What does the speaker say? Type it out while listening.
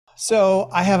So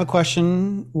I have a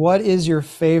question. What is your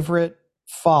favorite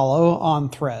follow on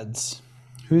Threads?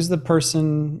 Who's the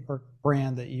person or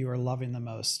brand that you are loving the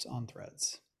most on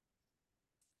Threads?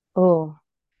 Oh,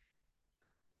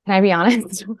 can I be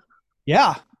honest?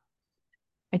 Yeah,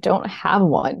 I don't have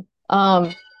one.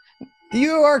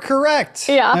 you are correct.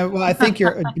 Yeah. Well, I think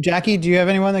you're Jackie. Do you have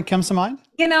anyone that comes to mind?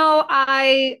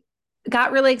 I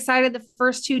got really excited the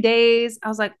first 2 days. I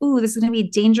was like, ooh, this is going to be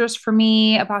dangerous for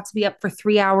me. About to be up for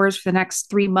 3 hours for the next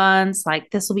 3 months. Like,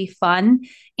 this will be fun.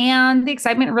 And the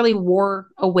excitement really wore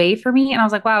away for me. And I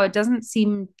was like, wow, it doesn't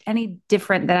seem any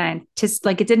different than I just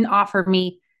like it didn't offer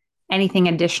me anything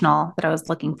additional that I was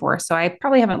looking for. So I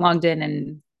probably haven't logged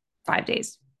in 5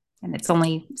 days and it's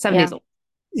only 7 days Yeah. old.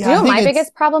 Do you Yeah, know I what think my it's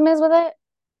biggest problem is with it?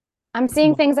 I'm seeing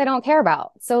well, things I don't care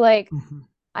about. So like mhm.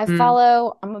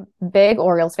 Mm. I'm a big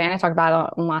Orioles fan. I talked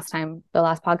about it on the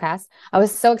last podcast. I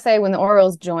was so excited when the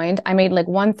Orioles joined. I made like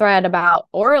one thread about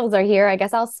Orioles are here. I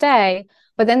guess I'll stay.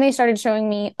 But then they started showing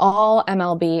me all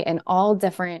MLB and all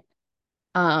different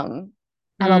um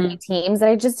MLB Mm. teams that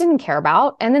I just didn't care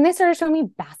about. And then they started showing me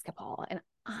basketball, and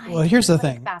I Well, here's don't the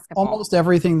like thing. basketball. Almost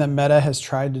everything that Meta has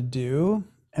tried to do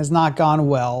has not gone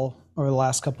well over the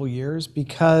last couple of years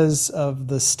because of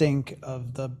the stink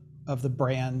of the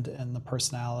brand and the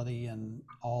personality and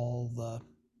all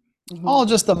Hmm.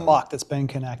 just the muck that's been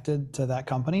connected to that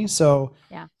company. So,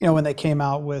 Yeah. when they came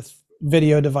out with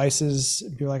video devices,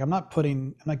 you're like, I'm not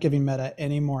giving Meta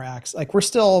any more access. Like we're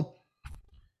still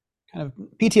kind of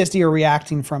PTSD or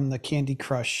reacting from the Candy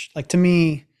Crush. Like to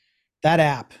me, that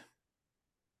app.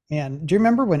 And do you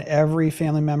remember when every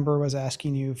family member was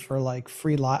asking you for like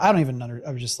free live? I don't even know.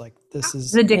 I was just like, It's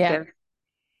Yeah. addictive.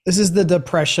 this is the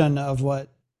depression of what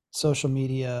social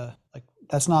media like.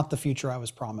 That's not the future I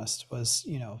was promised. Was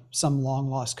some long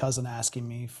lost cousin asking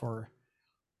me for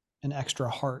an extra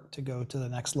heart to go to the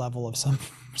next level of some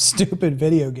stupid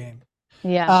video game.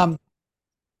 Yeah. Um,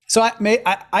 so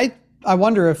I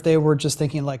wonder if they were just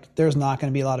thinking like, there's not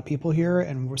going to be a lot of people here,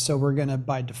 and we're going to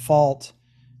by default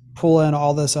pull in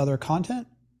all this other content.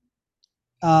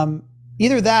 Um,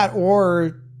 Either that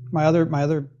or my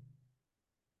other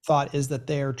thought is that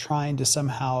they're trying to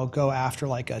somehow go after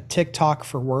like a TikTok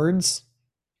for words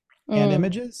and Mm,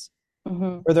 images,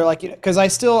 hmm. where they're like, because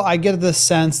I get the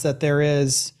sense that there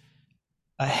is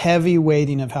a heavy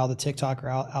weighting of how the TikTok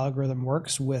algorithm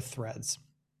works with threads.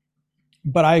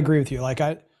 But I agree with you. Like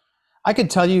I could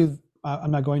tell you,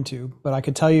 I'm not going to, but I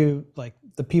could tell you like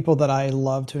the people that I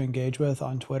love to engage with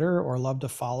on Twitter or love to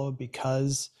follow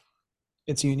because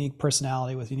it's a unique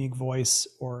personality with unique voice,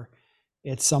 or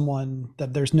it's someone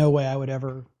that there's no way I would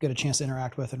ever get a chance to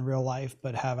interact with in real life,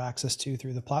 but have access to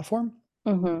through the platform.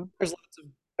 Hmm. There's lots of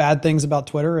bad things about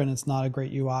Twitter, and it's not a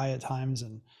great UI at times,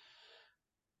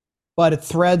 but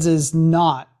Threads is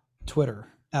not Twitter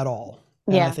at all.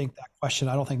 And I Yeah. think that question,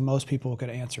 I don't think most people could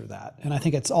answer that. And I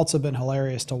think it's also been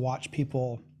hilarious to watch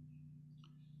people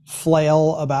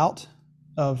flail about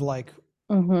of like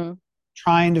Hmm.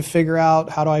 trying to figure out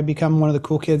how do I become one of the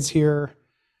cool kids here?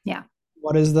 Yeah.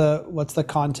 What's the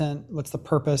content? What's the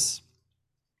purpose?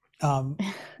 Um,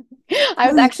 I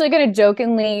was actually going to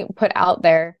jokingly put out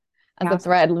there as a Yeah.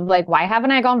 thread, like, why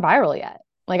haven't I gone viral yet?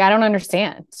 Like, I don't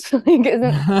understand. Like, isn't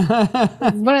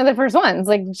this is one of the first ones?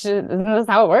 Like, isn't this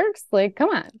how it works? Like, come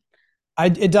on.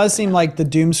 it does seem like the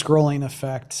doom scrolling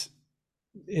effect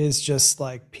is just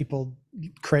like people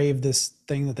crave this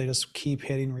thing that they just keep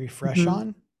hitting refresh Mhm.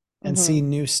 on and see Hmm.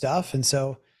 new stuff. And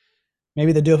so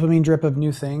maybe the dopamine drip of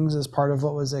new things is part of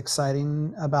what was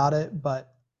exciting about it.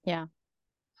 But Yeah.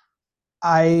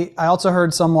 I also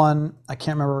heard someone, I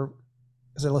can't remember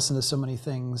because I listened to so many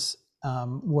things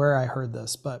where I heard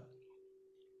this, but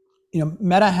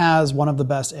Meta has one of the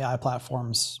best AI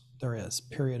platforms there is,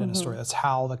 period, in a story. Hmm. That's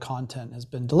how the content has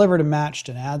been delivered and matched,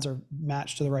 and ads are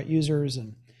matched to the right users.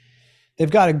 And they've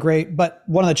got a great, but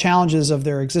one of the challenges of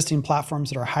their existing platforms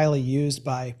that are highly used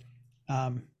by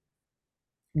um,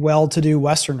 well to do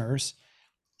Westerners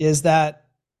is that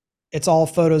it's all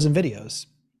photos and videos.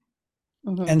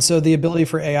 Hmm. And so the ability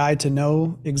for AI to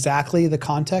know exactly the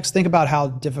context, think about how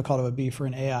difficult it would be for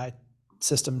an AI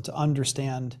system to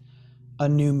understand a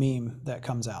new meme that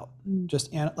comes out. Mm.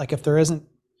 Just like if there isn't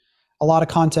a lot of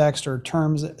context or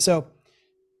terms. So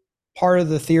part of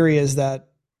the theory is that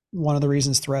one of the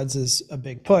reasons Threads is a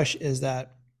big push is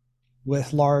that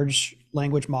with large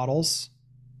language models,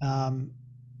 um,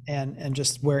 and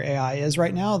just where AI is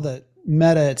right now, that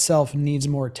Meta itself needs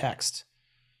more text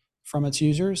from its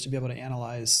users to be able to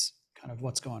analyze kind of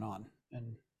what's going on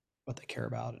and what they care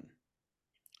about. And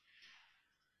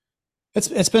it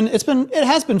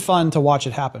has been fun to watch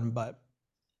it happen, but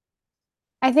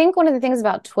I think one of the things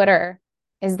about Twitter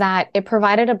is that it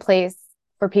provided a place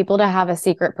for people to have a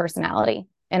secret personality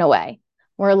in a way,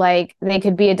 where like they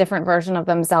could be a different version of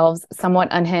themselves, somewhat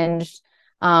unhinged,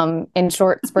 in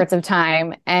short spurts of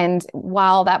time. And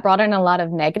while that brought in a lot of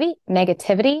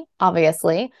negativity,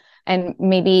 obviously, and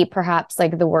maybe perhaps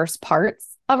like the worst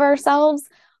parts of ourselves,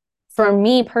 for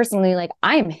me personally, like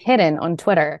I'm hidden on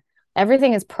Twitter.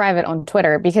 Everything is private on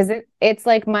Twitter because it's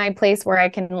like my place where I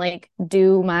can like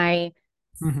do my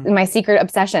my secret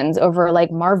obsessions over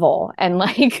like Marvel and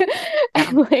like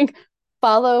and like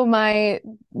follow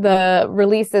the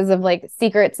releases of like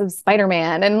secrets of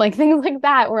Spider-Man and like things like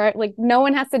that where like no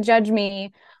one has to judge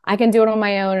me. I can do it on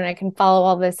my own and I can follow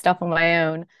all this stuff on my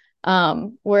own.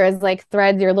 Whereas like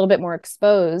Threads, you're a little bit more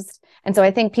exposed. And so I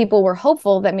think people were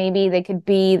hopeful that maybe they could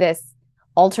be this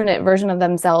alternate version of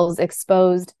themselves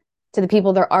exposed to the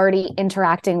people they're already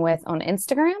interacting with on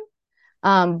Instagram.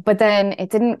 But then it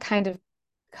didn't kind of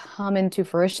come into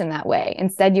fruition that way.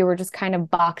 Instead, you were just kind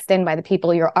of boxed in by the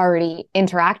people you're already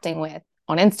interacting with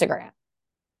on Instagram.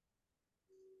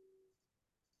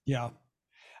 Yeah.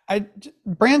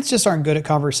 Brands just aren't good at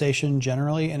conversation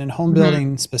generally, and in home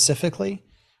building specifically,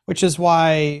 which is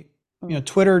why,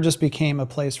 Twitter just became a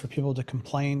place for people to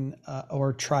complain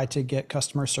or try to get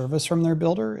customer service from their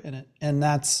builder. And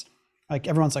that's like,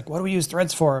 everyone's like, what do we use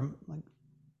Threads for? I'm like,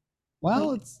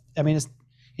 well, it's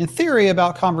in theory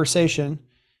about conversation.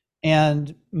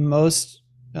 And most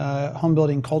home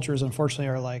building cultures, unfortunately,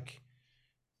 are like,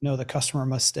 no, the customer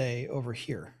must stay over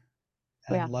here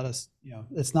and let us,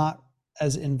 it's not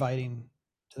as inviting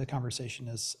to the conversation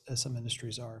as some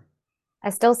industries are.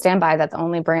 I still stand by that the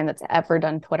only brand that's ever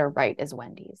done Twitter right is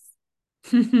Wendy's.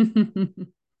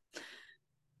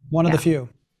 One of the few.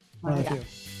 One of the few.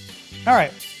 All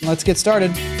right, let's get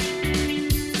started.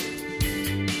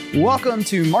 Welcome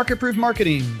to Market Proof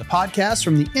Marketing, the podcast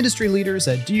from the industry leaders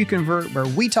at Do You Convert, where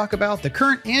we talk about the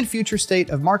current and future state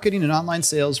of marketing and online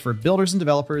sales for builders and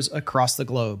developers across the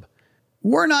globe.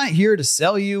 We're not here to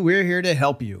sell you, we're here to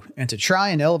help you and to try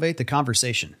and elevate the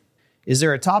conversation. Is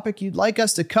there a topic you'd like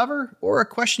us to cover or a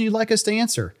question you'd like us to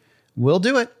answer? We'll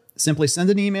do it. Simply send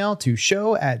an email to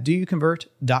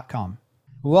show@doyouconvert.com.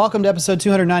 Welcome to episode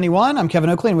 291. I'm Kevin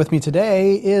Oakley, and with me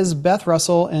today is Beth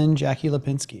Russell and Jackie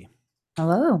Lipinski.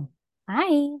 Hello.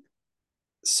 Hi.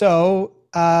 So,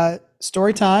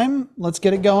 story time. Let's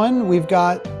get it going. We've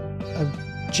got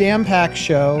a jam-packed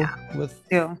show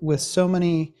with so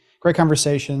many great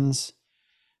conversations.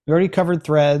 We already covered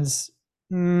Threads.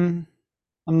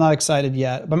 I'm not excited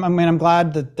yet, but I'm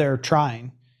glad that they're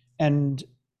trying. And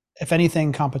if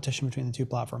anything, competition between the two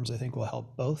platforms, I think, will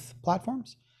help both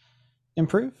platforms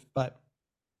improve. But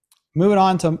moving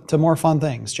on to more fun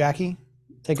things. Jackie,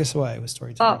 take us away with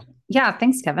story time. Oh, yeah.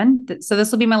 Thanks, Kevin. So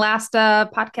this will be my last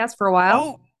podcast for a while.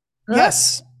 Oh,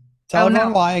 yes. Tell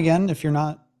everyone why again, if you're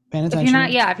not paying attention.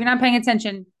 If you're not paying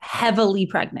attention, heavily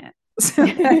pregnant.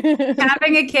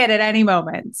 Having a kid at any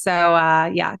moment. So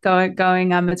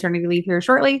going on maternity leave here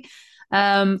shortly.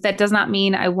 That does not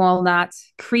mean I will not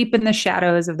creep in the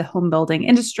shadows of the home building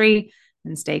industry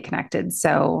and stay connected.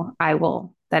 So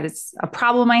that is a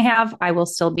problem I have. I will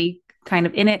still be kind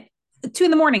of in it 2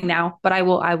 a.m. now, but I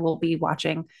will be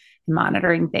watching and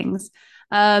monitoring things.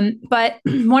 But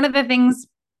one of the things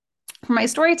for my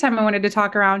story time I wanted to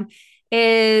talk around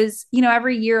is,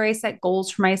 every year I set goals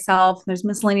for myself. There's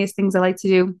miscellaneous things I like to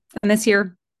do. And this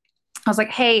year I was like,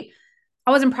 hey,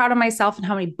 I wasn't proud of myself and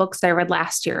how many books I read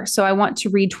last year. So I want to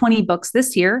read 20 books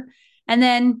this year. And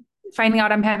then finding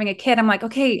out I'm having a kid, I'm like,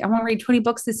 okay, I want to read 20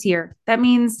 books this year. That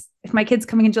means if my kid's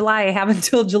coming in July, I have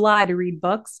until July to read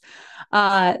books.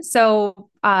 So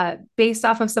based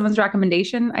off of someone's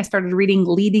recommendation, I started reading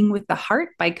Leading with the Heart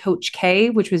by Coach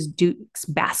K, which was Duke's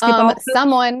basketball.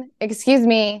 Excuse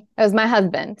me, it was my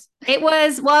husband. It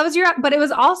was but it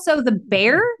was also the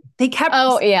bear. They kept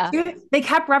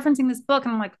referencing this book,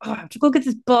 and I'm like, oh, I have to go get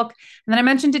this book. And then I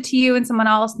mentioned it to you and someone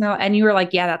else, and you were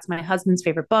like, yeah, that's my husband's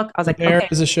favorite book. I was like, Bear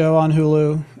is a show on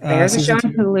Hulu. There's a show on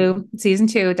Hulu, season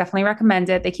 2. Definitely recommend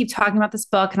it. They keep talking about this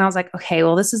book, and I was like, okay,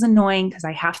 well, this is annoying because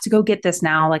I have to go get this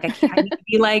now. Like, I need to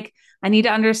be like, I need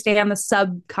to understand the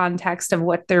sub context of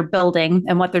what they're building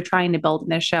and what they're trying to build in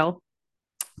this show,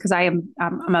 because I'm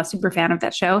a super fan of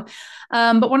that show.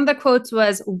 But one of the quotes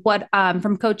was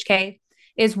from Coach K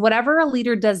is, whatever a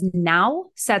leader does now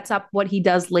sets up what he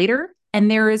does later,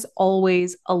 and there is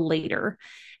always a later.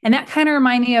 And that kind of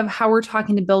reminds me of how we're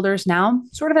talking to builders now.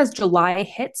 Sort of as July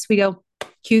hits, we go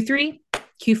Q3,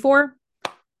 Q4.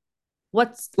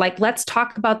 Let's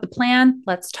talk about the plan.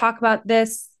 Let's talk about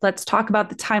this. Let's talk about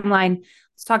the timeline.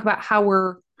 Let's talk about how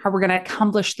we're how we're going to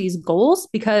accomplish these goals,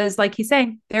 because like he's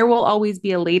saying, there will always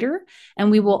be a later,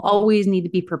 and we will always need to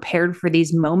be prepared for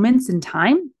these moments in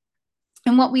time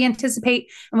and what we anticipate.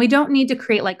 And we don't need to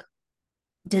create like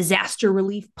disaster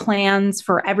relief plans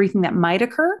for everything that might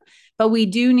occur, but we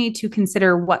do need to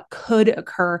consider what could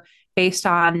occur based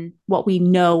on what we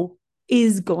know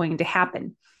is going to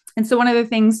happen. And so one of the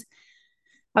things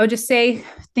I would just say,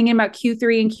 thinking about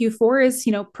Q3 and Q4 is,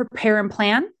 prepare and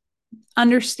plan,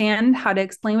 understand how to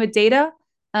explain with data,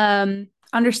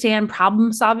 understand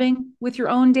problem solving with your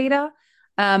own data,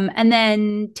 and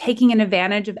then taking an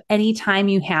advantage of any time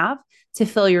you have to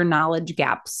fill your knowledge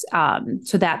gaps,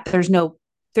 so that there's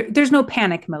no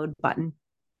panic mode button.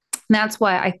 And that's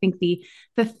why I think the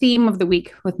theme of the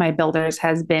week with my builders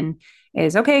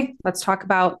is okay, let's talk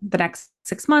about the next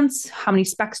 6 months. How many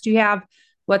specs do you have?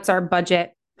 What's our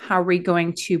budget? How are we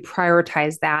going to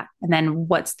prioritize that? And then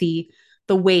what's the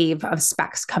wave of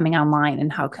specs coming online,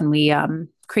 and how can we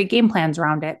create game plans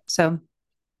around it? So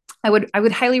I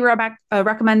would highly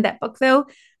recommend that book, though.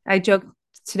 I joke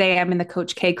today I'm in the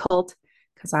Coach K cult,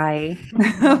 because I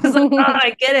was like, oh,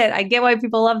 I get it. I get why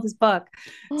people love this book.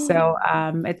 So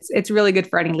it's really good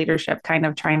for any leadership, kind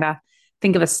of trying to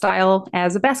think of a style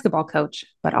as a basketball coach,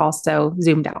 but also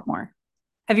zoomed out more.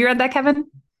 Have you read that, Kevin?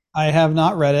 I have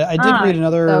not read it. I did read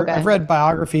another. So I've read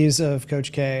biographies of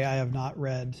Coach K. I've not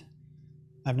read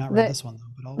this one,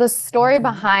 though. The story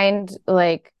behind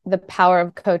like the power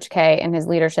of Coach K and his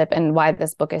leadership, and why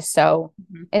this book is so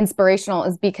inspirational,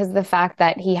 is because of the fact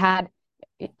that he had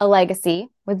a legacy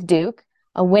with Duke,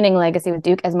 a winning legacy with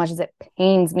Duke, as much as it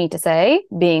pains me to say,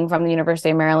 being from the University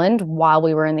of Maryland while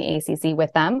we were in the ACC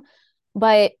with them.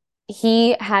 But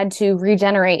he had to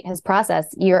regenerate his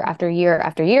process year after year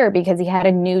after year, because he had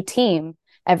a new team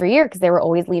every year, because they were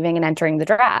always leaving and entering the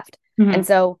draft. And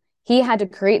so he had to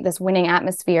create this winning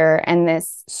atmosphere and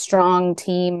this strong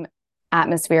team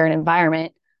atmosphere and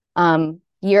environment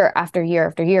year after year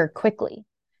after year quickly.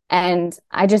 And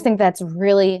I just think that's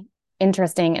really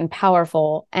interesting and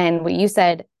powerful. And what you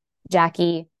said,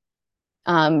 Jackie,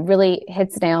 really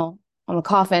hits nail on the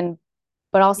coffin,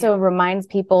 but also reminds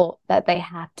people that they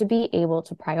have to be able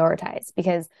to prioritize.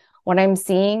 Because what I'm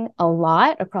seeing a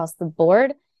lot across the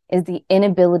board is the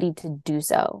inability to do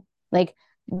so. Like,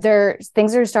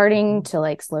 things are starting to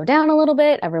like slow down a little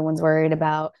bit. Everyone's worried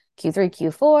about Q3,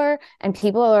 Q4, and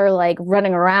people are like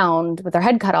running around with their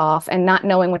head cut off and not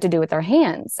knowing what to do with their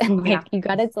hands. And like, you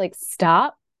got to like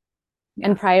stop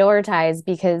and prioritize,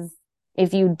 because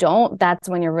if you don't, that's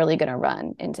when you're really going to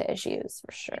run into issues,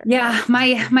 for sure. Yeah.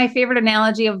 My favorite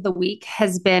analogy of the week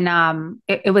has been,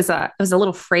 it was a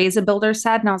little phrase a builder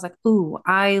said, and I was like, ooh,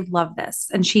 I love this.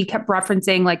 And she kept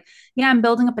referencing like, yeah, I'm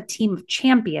building up a team of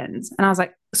champions. And I was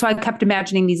like, so I kept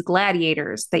imagining these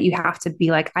gladiators that you have to be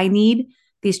like, I need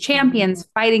these champions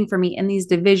fighting for me in these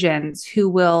divisions, who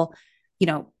will,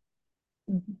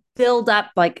 build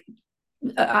up, like,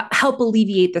 help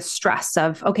alleviate the stress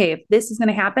of, okay, if this is going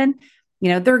to happen,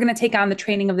 they're going to take on the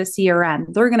training of the CRN.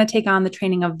 They're going to take on the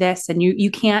training of this. And you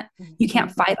can't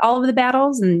fight all of the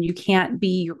battles, and you can't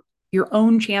be your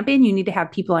own champion. You need to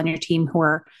have people on your team who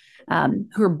are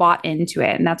bought into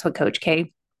it. And that's what Coach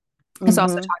K is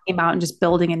also talking about, and just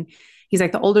building. And he's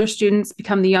like, the older students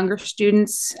become the younger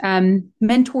students'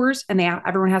 mentors, and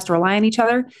everyone has to rely on each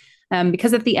other.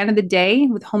 Because at the end of the day,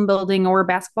 with home building or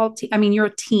basketball team, you're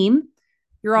a team.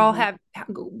 You're all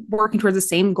working towards the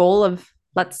same goal of,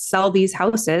 let's sell these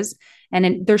houses.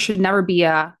 And there should never be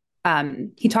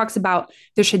he talks about,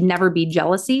 there should never be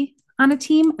jealousy on a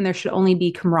team, and there should only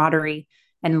be camaraderie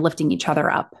and lifting each other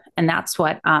up. And that's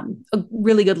what a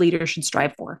really good leader should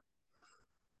strive for.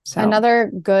 So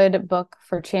another good book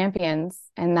for champions,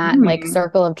 and that like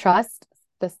circle of trust.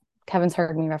 Kevin's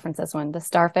heard me reference this one, The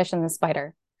Starfish and the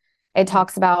Spider. It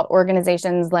talks about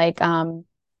organizations like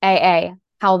AA,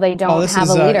 how they don't have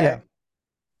a leader.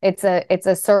 It's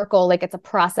a circle, like it's a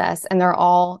process, and they're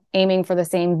all aiming for the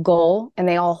same goal, and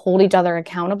they all hold each other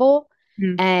accountable.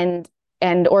 And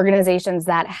organizations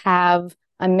that have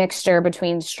a mixture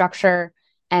between structure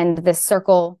and this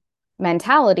circle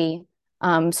mentality,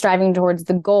 striving towards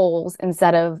the goals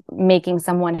instead of making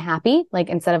someone happy, like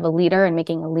instead of a leader and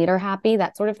making a leader happy,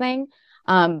 that sort of thing,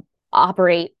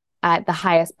 operate at the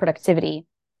highest productivity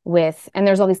and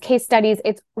there's all these case studies.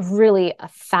 It's really a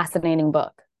fascinating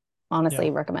book.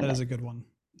 Honestly, recommend it. That is a good one.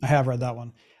 I have read that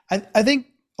one. I think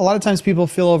a lot of times people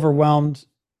feel overwhelmed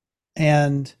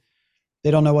and they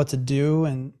don't know what to do,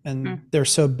 and they're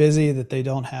so busy that they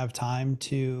don't have time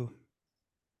to,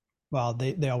 well,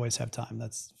 they always have time.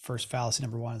 That's first fallacy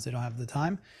number one, is they don't have the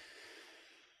time.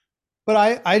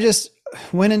 But I just,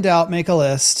 when in doubt, make a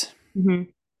list.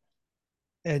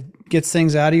 It gets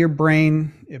things out of your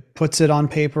brain. It puts it on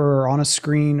paper or on a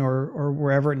screen or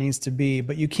wherever it needs to be.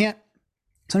 But you can't,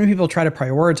 so many people try to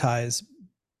prioritize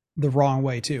the wrong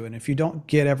way too. And if you don't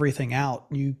get everything out,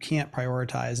 you can't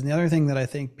prioritize. And the other thing that I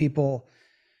think people,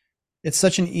 it's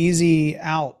such an easy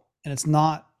out, and it's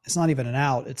not even an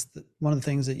out. It's one of the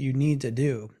things that you need to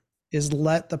do is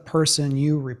let the person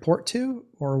you report to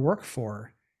or work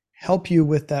for help you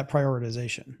with that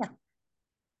prioritization. Yeah.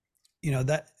 You know,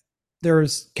 that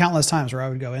there's countless times where I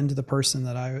would go into the person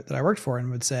that I worked for and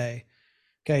would say,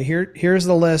 okay, here's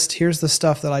the list. Here's the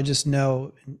stuff that I just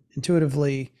know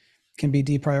intuitively can be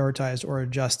deprioritized or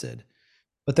adjusted,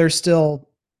 but there's still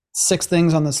 6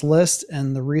 things on this list,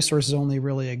 and the resources only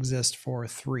really exist for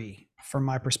 3 from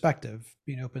my perspective,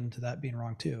 being open to that being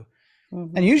wrong too.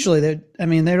 Mm-hmm. And usually they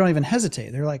don't even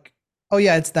hesitate. They're like, oh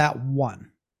yeah, it's that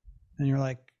one. And you're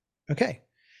like, okay,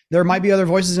 there might be other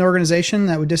voices in the organization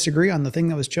that would disagree on the thing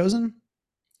that was chosen,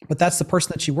 but that's the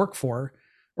person that you work for,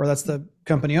 or that's the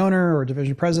company owner or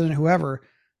division president, whoever.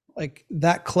 Like,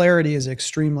 that clarity is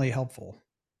extremely helpful,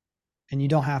 and you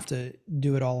don't have to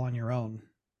do it all on your own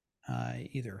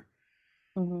either.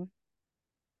 Mm-hmm.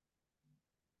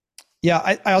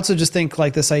 Yeah, I also just think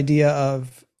like this idea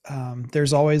of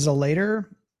there's always a later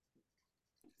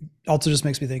also just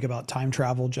makes me think about time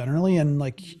travel generally, and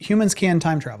like humans can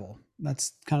time travel.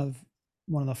 That's kind of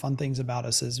one of the fun things about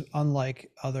us is, unlike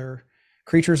other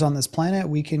creatures on this planet,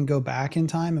 we can go back in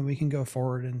time and we can go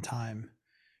forward in time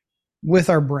with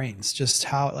our brains. Just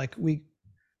how like we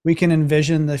can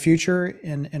envision the future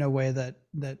in a way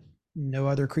that no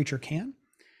other creature can.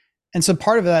 And so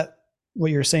part of that,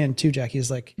 what you're saying too, Jackie,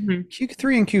 is like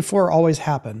Q3 and Q4 always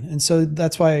happen. And so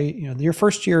that's why, your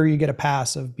first year you get a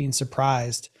pass of being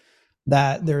surprised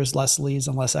that there's less leads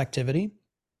and less activity.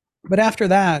 But after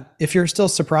that, if you're still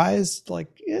surprised, like,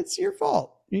 it's your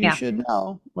fault. You should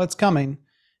know what's coming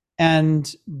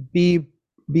and be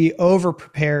over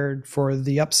prepared for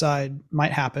the upside.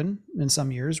 Might happen in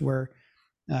some years where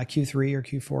Q3 or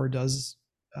Q4 does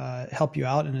help you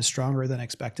out and is stronger than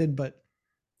expected, but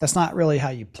that's not really how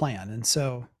you plan. And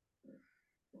so,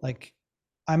 like,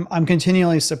 I'm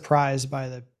continually surprised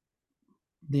by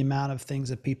the amount of things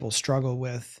that people struggle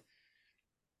with,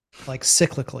 like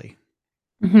cyclically.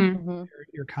 Mm-hmm.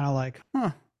 You're kind of like,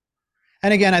 huh.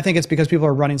 And again, I think it's because people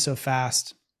are running so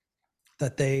fast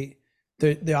that they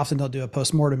often don't do a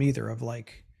postmortem either of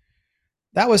like,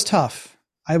 that was tough.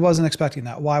 I wasn't expecting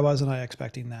that. Why wasn't I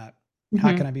expecting that? Mm-hmm.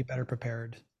 How can I be better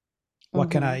prepared?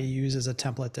 What can I use as a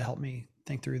template to help me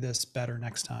think through this better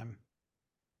next time?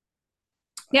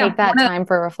 Yeah. Take that time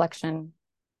for reflection.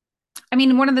 I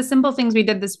mean, one of the simple things we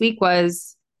did this week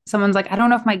was someone's like, I don't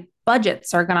know if my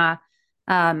budgets are gonna,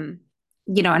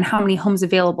 and how many homes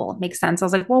available makes sense. I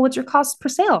was like, well, what's your cost per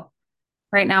sale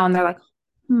right now? And they're like,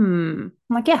 I'm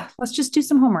like, yeah, let's just do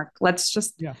some homework. Let's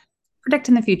just predict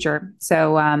in the future.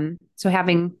 So, so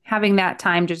having that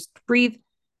time, just breathe,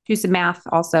 do some math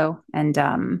also, and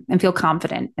feel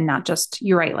confident, and not just,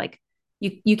 you're right. Like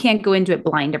you can't go into it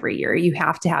blind every year. You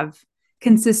have to have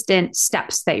consistent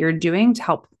steps that you're doing to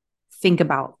help think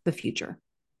about the future.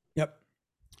 Yep.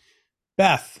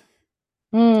 Beth.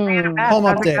 Home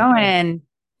update.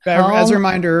 As a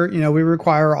reminder, we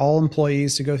require all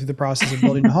employees to go through the process of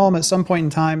building a home at some point in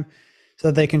time so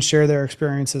that they can share their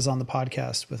experiences on the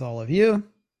podcast with all of you.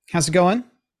 How's it going?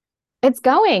 It's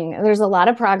going. There's a lot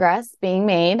of progress being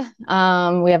made.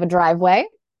 We have a driveway.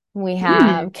 We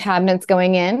have cabinets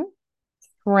going in.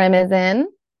 Trim is in.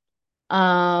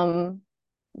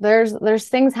 There's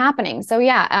things happening. So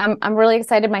yeah, I'm really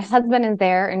excited. My husband is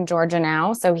there in Georgia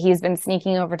now. So he's been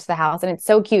sneaking over to the house, and it's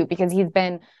so cute because he's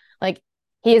been like,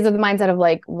 he is of the mindset of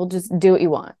like, we'll just do what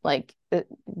you want. Like,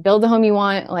 build the home you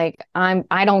want. Like,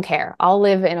 I don't care. I'll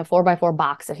live in a 4x4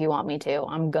 box if you want me to.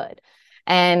 I'm good.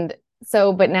 And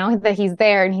so, but now that he's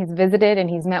there and he's visited and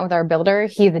he's met with our builder,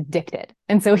 he's addicted.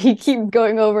 And so he keeps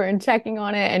going over and checking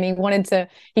on it. And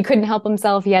he couldn't help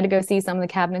himself. He had to go see some of the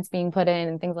cabinets being put in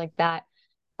and things like that.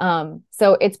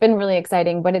 So it's been really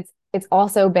exciting, but it's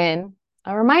also been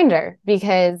a reminder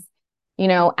because,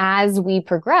 as we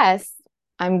progress,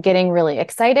 I'm getting really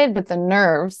excited, but the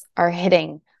nerves are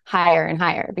hitting higher and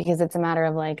higher because it's a matter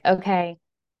of like, okay,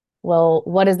 well,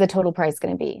 what is the total price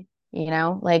going to be?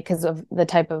 Because of the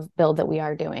type of build that we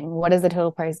are doing, what is the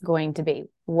total price going to be?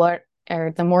 What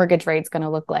are the mortgage rates going to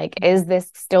look like? Is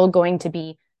this still going to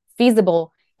be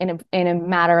feasible in a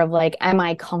matter of like, am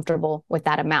I comfortable with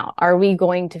that amount? Are we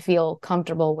going to feel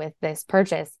comfortable with this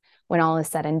purchase when all is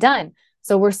said and done?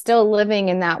 So we're still living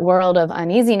in that world of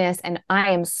uneasiness, and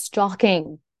I am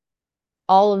stalking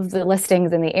all of the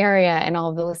listings in the area and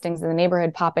all of the listings in the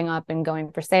neighborhood popping up and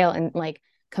going for sale, and like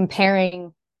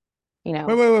comparing,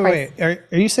 Wait, price.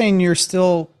 Are you saying you're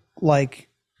still like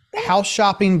house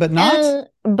shopping, but not?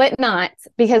 But not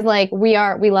because like we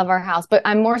love our house, but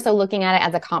I'm more so looking at it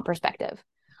as a comp perspective.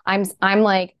 I'm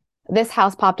like, this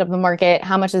house popped up in the market.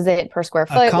 How much is it per square A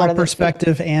foot? What comp are the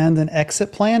perspective and an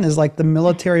exit plan is like the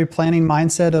military planning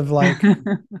mindset of like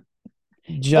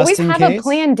just always in have case. a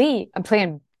plan B.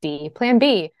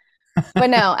 But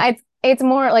no, it's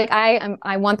more like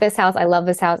I want this house. I love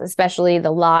this house, especially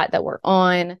the lot that we're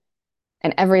on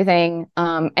and everything.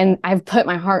 And I've put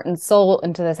my heart and soul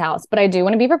into this house, but I do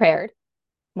want to be prepared.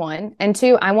 One and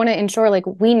two, I want to ensure like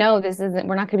we know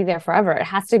we're not going to be there forever. It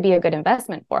has to be a good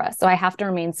investment for us. So I have to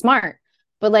remain smart.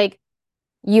 But like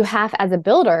as a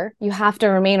builder, you have to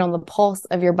remain on the pulse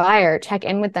of your buyer, check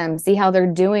in with them, see how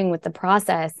they're doing with the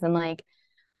process, and like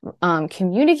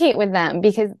communicate with them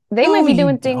because they might be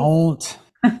doing things.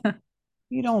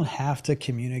 You don't have to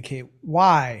communicate.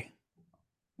 Why?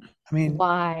 I mean,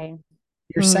 why?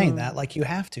 You're saying that like you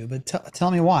have to, but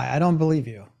tell me why. I don't believe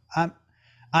you.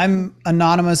 I'm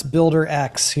anonymous builder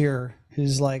X here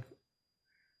who's like,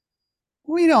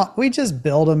 we just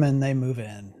build them and they move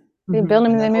in. They build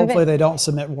them and they move in. Hopefully they don't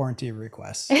submit warranty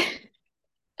requests.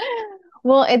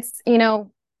 Well, it's,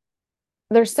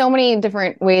 there's so many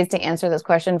different ways to answer this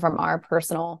question from our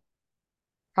personal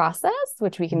process,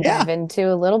 which we can dive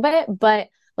into a little bit. But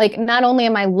like, not only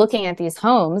am I looking at these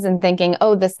homes and thinking,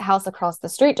 oh, this house across the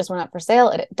street just went up for sale.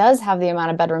 It does have the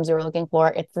amount of bedrooms we were looking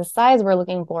for. It's the size we're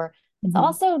looking for. It's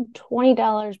also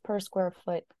 $20 per square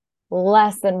foot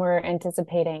less than we're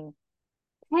anticipating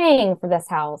paying for this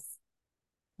house.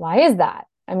 Why is that?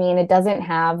 I mean, it doesn't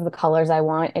have the colors I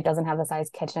want. It doesn't have the size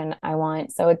kitchen I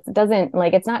want. So it doesn't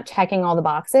it's not checking all the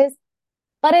boxes,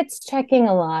 but it's checking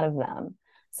a lot of them.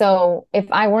 So if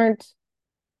I weren't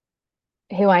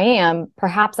who I am,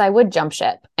 perhaps I would jump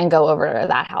ship and go over to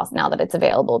that house now that it's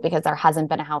available because there hasn't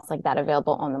been a house like that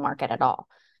available on the market at all.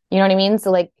 You know what I mean?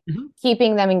 So like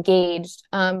keeping them engaged.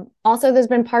 Also, there's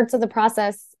been parts of the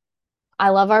process. I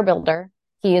love our builder.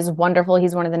 He is wonderful.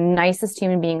 He's one of the nicest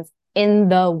human beings in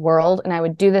the world. And I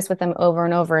would do this with him over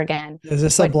and over again. Is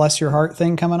this a bless your heart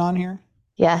thing coming on here?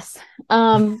 Yes.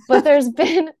 But there's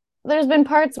been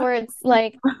parts where it's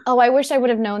like, oh, I wish I would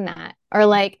have known that. Or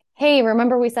like, hey,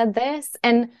 remember we said this?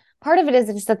 And part of it is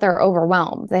just that they're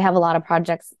overwhelmed. They have a lot of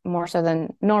projects more so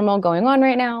than normal going on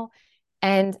right now.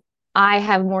 And I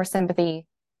have more sympathy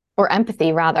or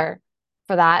empathy rather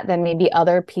for that than maybe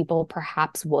other people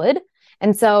perhaps would.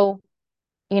 And so,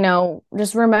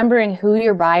 just remembering who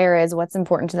your buyer is, what's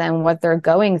important to them, what they're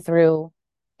going through.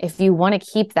 If you want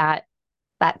to keep that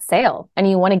sale and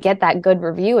you want to get that good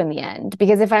review in the end,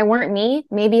 because if I weren't me,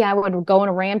 maybe I would go on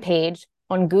a rampage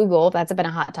on Google. That's been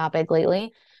a hot topic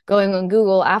lately. Going on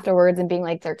Google afterwards and being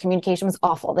like, their communication was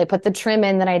awful. They put the trim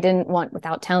in that I didn't want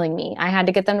without telling me. I had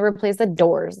to get them to replace the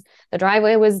doors. The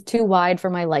driveway was too wide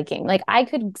for my liking. Like I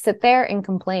could sit there and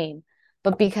complain,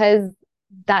 but because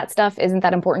that stuff isn't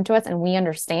that important to us and we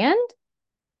understand,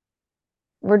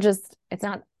 it's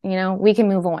not, we can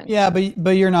move on. Yeah,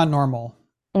 but you're not normal.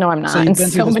 No, I'm not. So you've been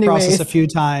through this process a few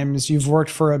times. You've worked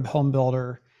for a home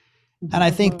builder. And I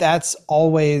think that's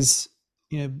always,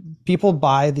 people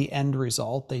buy the end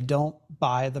result. They don't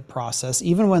buy the process,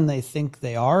 even when they think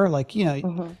they are. Like,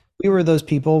 we were those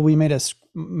people.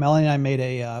 Melanie and I made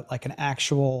an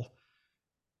actual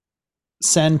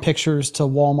send pictures to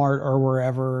Walmart or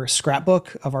wherever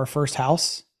scrapbook of our first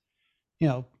house.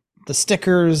 The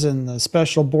stickers and the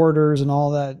special borders and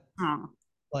all that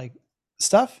like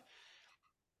stuff.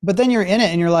 But then you're in it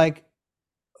and you're like,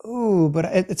 ooh, but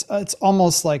it's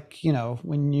almost like,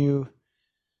 when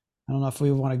I don't know if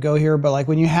we want to go here, but like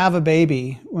when you have a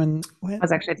baby, when I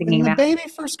was actually thinking when the baby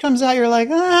first comes out, you're like,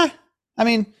 I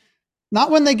mean, not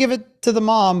when they give it to the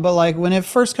mom, but like when it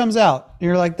first comes out,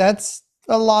 you're like, that's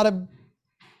a lot of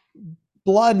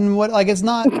blood and it's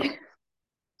not,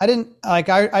 I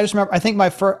just remember, I think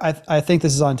I think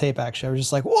this is on tape actually. I was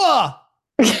just like, whoa,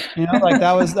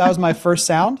 that was my first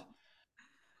sound.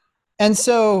 And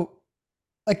so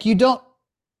like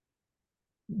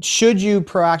should you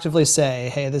proactively say,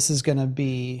 hey, this is going to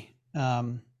be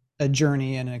a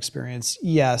journey and an experience?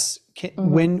 Yes.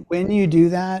 When you do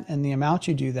that and the amount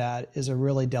you do that is a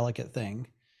really delicate thing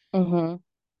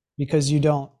because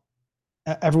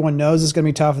everyone knows it's going to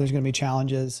be tough. There's going to be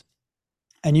challenges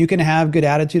and you can have good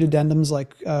attitude addendums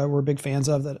like we're big fans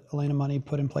of that Elena Money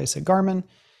put in place at Garmin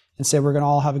and say, we're going to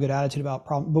all have a good attitude about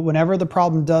problem. But whenever the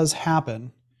problem does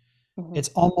happen, it's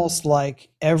almost like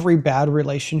every bad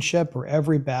relationship or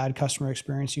every bad customer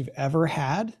experience you've ever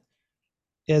had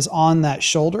is on that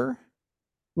shoulder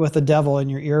with the devil in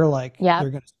your ear. Like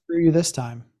they're going to screw you this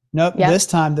time. Nope, Yep. this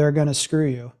time they're going to screw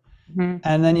you. Mhm.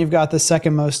 And then you've got the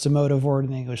second most emotive word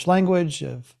in the English language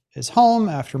of is home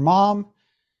after mom.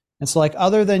 And so like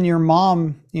other than your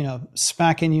mom,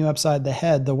 smacking you upside the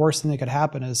head, the worst thing that could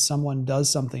happen is someone does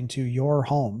something to your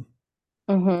home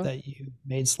Hmm. that you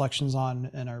made selections on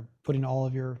and are putting all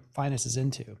of your finances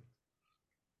into.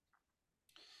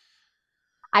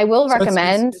 I will So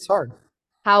recommend it's hard.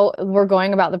 how we're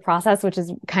going about the process, which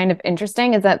is kind of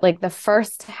interesting, is that like the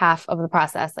first half of the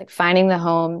process, like finding the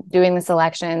home, doing the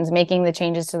selections, making the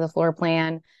changes to the floor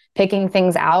plan, picking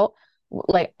things out,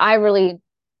 like I really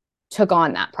took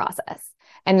on that process.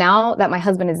 And now that my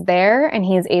husband is there and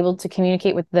he is able to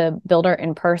communicate with the builder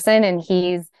in person and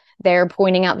he's there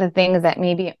pointing out the things that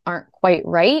maybe aren't quite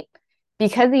right,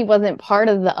 because he wasn't part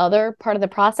of the other part of the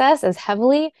process as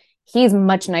heavily, he's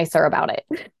much nicer about it.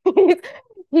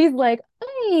 he's like,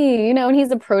 hey, and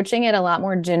he's approaching it a lot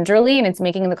more gingerly and it's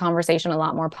making the conversation a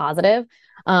lot more positive.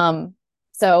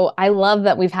 So I love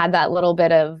that we've had that little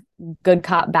bit of good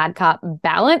cop, bad cop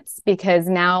balance, because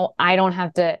now I don't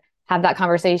have to have that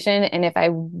conversation. And if I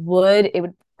would, it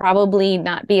would probably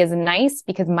not be as nice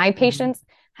because my patience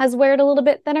has weared a little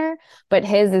bit thinner, but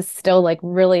his is still like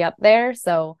really up there.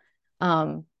 So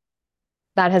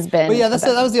that has been But yeah, that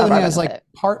was the other thing. I was like,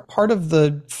 benefit. part of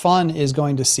the fun is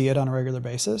going to see it on a regular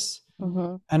basis,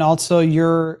 Mm-hmm. and also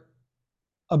your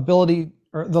ability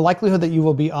or the likelihood that you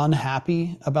will be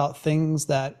unhappy about things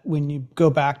that when you go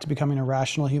back to becoming a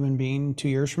rational human being 2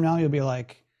 years from now, you'll be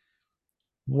like,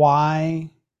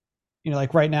 why?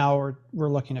 Like right now we're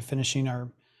looking at finishing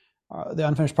our the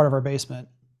unfinished part of our basement,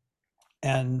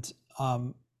 and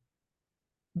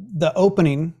the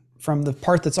opening from the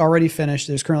part that's already finished,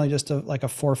 there's currently just a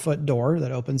 4-foot door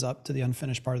that opens up to the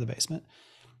unfinished part of the basement.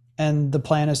 And the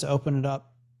plan is to open it up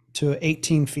to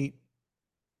 18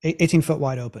 foot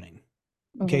wide opening,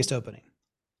 cased opening.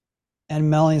 And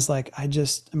Melanie's like,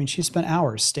 she spent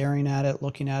hours staring at it,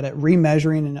 looking at it,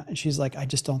 remeasuring. And she's like, I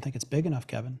just don't think it's big enough,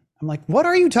 Kevin. I'm like, what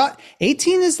are you talking?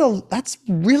 18 that's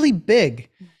really big.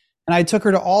 And I took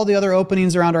her to all the other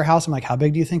openings around our house. I'm like, how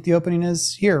big do you think the opening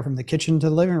is here from the kitchen to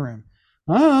the living room?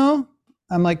 Oh,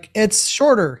 I'm like, it's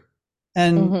shorter.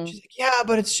 And she's like, yeah,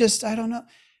 but it's just, I don't know.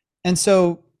 And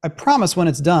so I promise when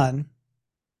it's done,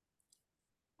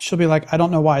 she'll be like, I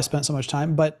don't know why I spent so much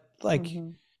time, but like,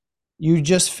 you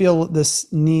just feel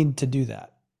this need to do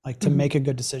that, like to make a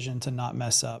good decision, to not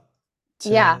mess up.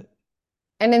 Yeah.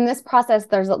 And in this process,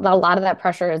 there's a lot of that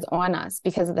pressure is on us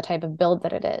because of the type of build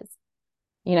that it is.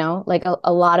 Like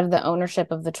a lot of the ownership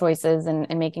of the choices and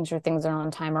making sure things are on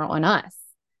time are on us.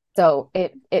 So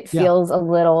it feels a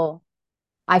little,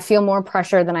 I feel more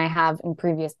pressure than I have in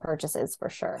previous purchases for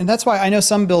sure. And that's why I know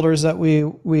some builders that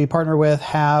we partner with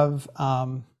have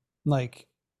like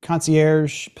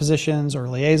concierge positions or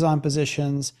liaison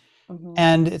positions.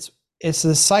 And it's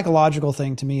a psychological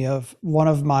thing to me of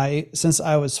since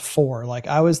I was 4, like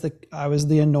I was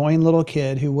the annoying little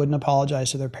kid who wouldn't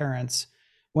apologize to their parents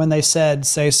when they said,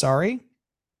 say sorry.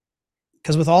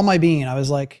 Because with all my being, I was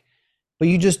like, but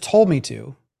you just told me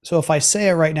to. So if I say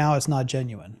it right now, it's not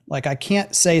genuine. Like I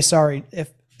can't say sorry if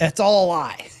it's all a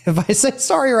lie. If I say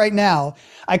sorry right now,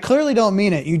 I clearly don't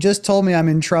mean it. You just told me I'm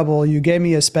in trouble. You gave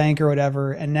me a spank or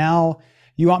whatever. And now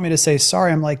you want me to say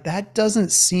sorry. I'm like, that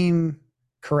doesn't seem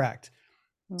correct.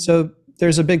 So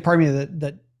there's a big part of me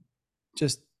that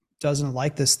just doesn't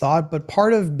like this thought. But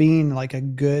part of being like a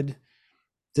good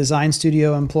design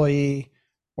studio employee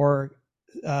or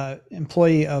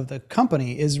employee of the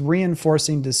company is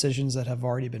reinforcing decisions that have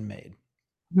already been made.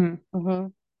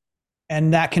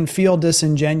 And that can feel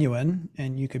disingenuous.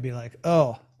 And you could be like,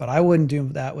 oh, but I wouldn't do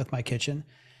that with my kitchen.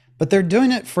 But they're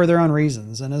doing it for their own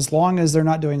reasons. And as long as they're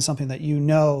not doing something that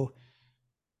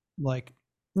like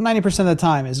 90% of the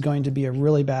time is going to be a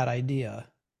really bad idea.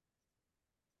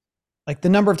 Like the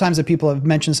number of times that people have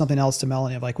mentioned something else to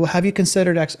Melanie of like, well, have you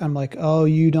considered X? I'm like, oh,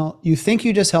 you think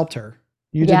you just helped her.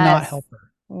 You did not help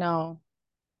her. No.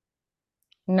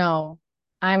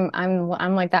 I'm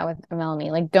like that with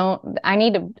Melanie. Like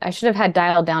I should have had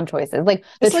dialed down choices. Like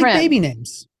it's like baby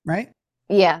names, right?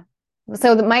 Yeah.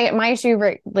 So my issue,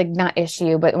 like not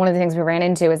issue, but one of the things we ran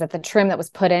into is that the trim that was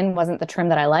put in wasn't the trim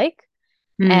that I like.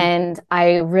 And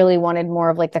I really wanted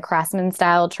more of like the Craftsman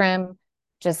style trim,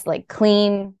 just like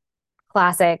clean,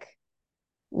 classic,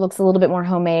 looks a little bit more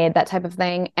homemade, that type of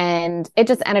thing. And it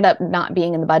just ended up not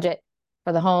being in the budget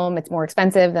for the home. It's more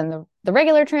expensive than the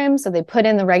regular trim. So they put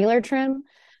in the regular trim.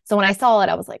 So when I saw it,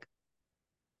 I was like,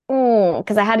 oh,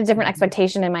 because I had a different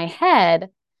expectation in my head.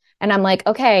 And I'm like,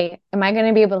 okay, am I going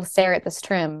to be able to stare at this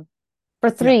trim for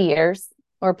 3 years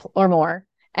or more?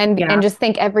 And just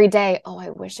think every day, oh, I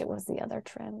wish it was the other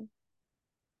trim.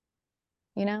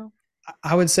 you know?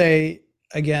 I would say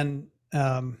again,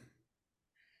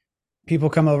 people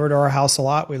come over to our house a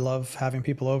lot. We love having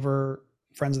people over,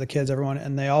 friends of the kids, everyone,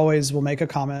 and they always will make a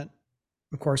comment,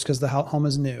 of course, because the home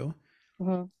is new.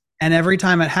 Mm-hmm. And every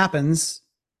time it happens,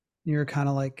 you're kind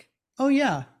of like, oh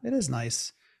yeah, it is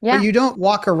nice. Yeah. But you don't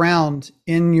walk around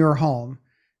in your home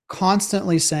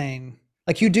constantly saying,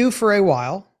 like you do for a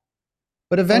while,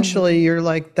 but eventually you're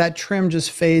like, that trim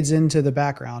just fades into the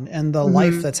background, and the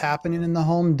life that's happening in the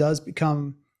home does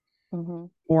become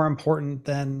more important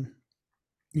than,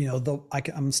 you know,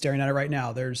 I'm staring at it right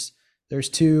now. There's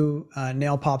 2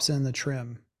 nail pops in the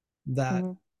trim that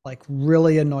like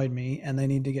really annoyed me, and they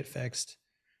need to get fixed.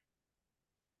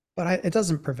 But it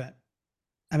doesn't prevent.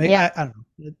 I mean, I don't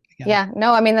know. Again, yeah,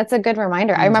 no, I mean, that's a good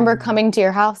reminder. I remember coming to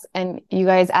your house and you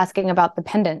guys asking about the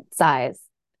pendant size,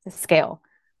 the scale.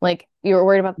 Like you were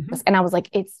worried about this, and I was like,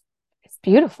 it's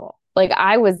beautiful. Like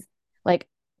I was like,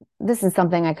 this is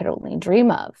something I could only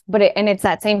dream of. But it's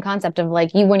that same concept of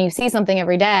like when you see something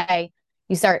every day,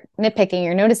 you start nitpicking,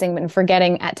 you're noticing, but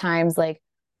forgetting at times, like,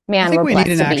 man, I think we need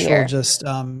an actual just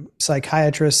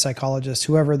psychiatrist, psychologist,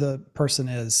 whoever the person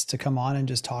is, to come on and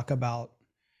just talk about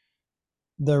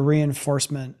the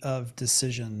reinforcement of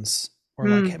decisions, or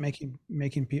like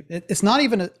making people. It's not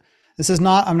even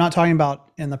I'm not talking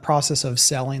about in the process of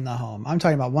selling the home. I'm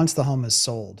talking about once the home is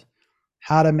sold,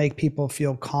 how to make people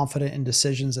feel confident in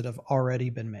decisions that have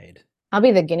already been made. I'll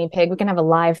be the guinea pig. We can have a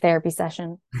live therapy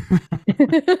session. All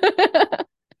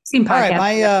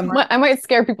right, I might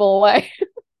scare people away.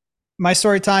 My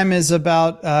story time is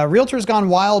about realtors gone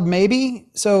wild, maybe.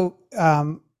 So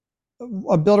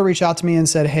a builder reached out to me and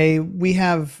said, hey, we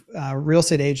have real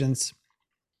estate agents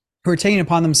who are taking it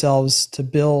upon themselves to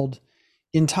build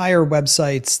entire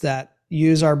websites that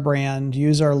use our brand,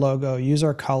 use our logo, use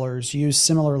our colors, use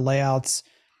similar layouts,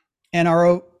 and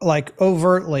are like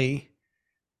overtly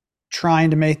trying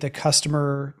to make the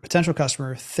potential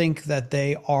customer think that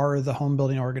they are the home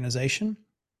building organization.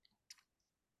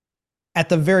 At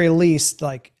the very least,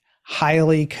 like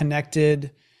highly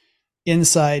connected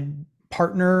inside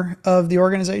partner of the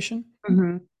organization.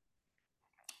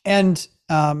 And,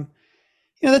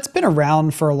 you know, that's been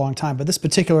around for a long time, but this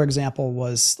particular example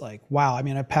was like, wow. I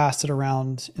mean, I passed it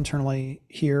around internally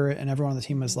here, and everyone on the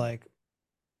team was like,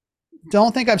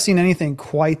 don't think I've seen anything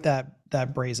quite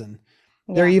that brazen.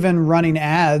 Yeah. They're even running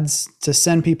ads to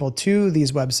send people to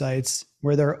these websites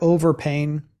where they're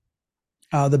overpaying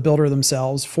the builder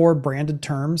themselves for branded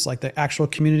terms, like the actual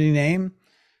community name,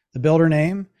 the builder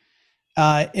name,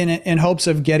 in hopes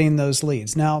of getting those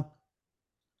leads. Now,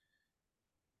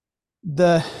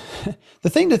 the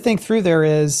thing to think through there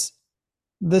is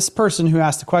this person who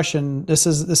asked the question, this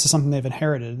is something they've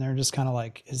inherited, and they're just kind of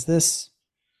like, is this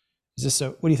so,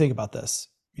 what do you think about this?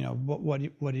 You know,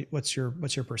 what's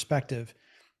your perspective?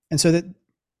 And so that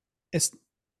it's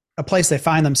a place they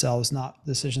find themselves, not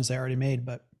decisions they already made.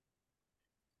 But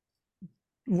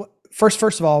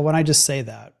first of all, when I just say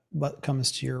that, what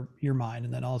comes to your mind?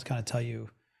 And then I'll kind of tell you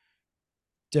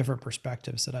different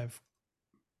perspectives that I've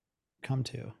come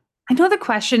to. I know the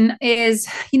question is,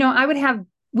 you know,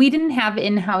 we didn't have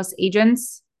in-house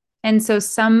agents. And so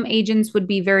some agents would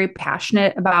be very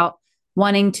passionate about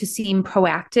wanting to seem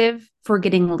proactive for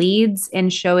getting leads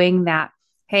and showing that,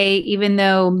 hey, even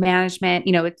though management,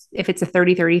 you know, if it's a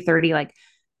 30-30-30, like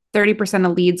 30%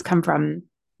 of leads come from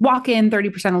walk-in,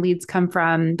 30% of leads come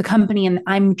from the company, and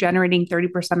I'm generating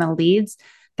 30% of leads.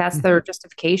 That's their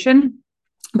justification.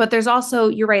 But there's also,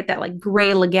 you're right, that like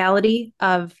gray legality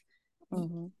of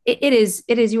it is,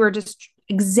 you are just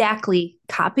exactly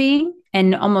copying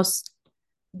and almost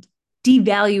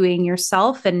devaluing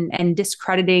yourself and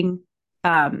discrediting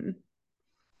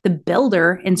the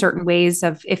builder in certain ways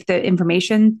of if the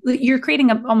information, you're creating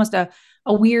almost a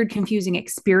weird, confusing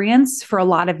experience for a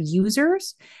lot of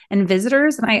users and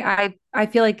visitors. And I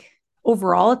feel like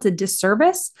overall it's a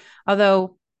disservice,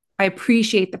 although I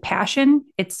appreciate the passion.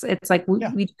 It's like we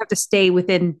have to stay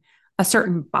within a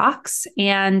certain box.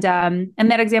 And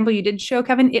that example you did show,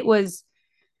 Kevin, it was,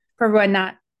 for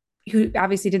everyone who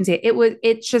obviously didn't see it,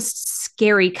 it's just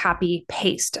scary copy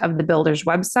paste of the builder's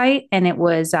website. And it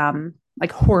was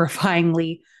like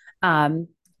horrifyingly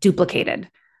duplicated.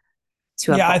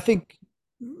 I think,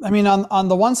 I mean, on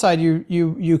the one side,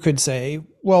 you could say,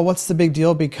 well, what's the big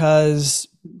deal? Because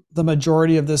the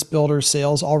majority of this builder's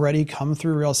sales already come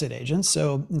through real estate agents.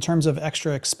 So in terms of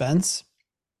extra expense,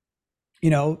 you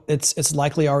know, it's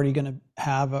likely already going to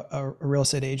have a real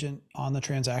estate agent on the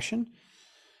transaction.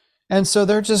 And so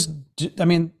they're just, I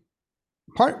mean,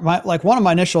 one of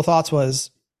my initial thoughts was,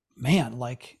 man,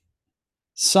 like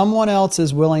someone else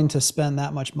is willing to spend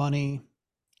that much money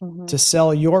to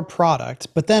sell your product.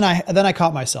 But then I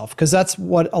caught myself, because that's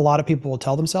what a lot of people will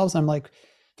tell themselves. I'm like,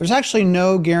 there's actually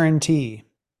no guarantee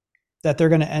that they're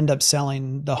going to end up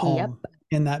selling the home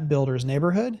in that builder's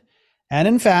neighborhood. And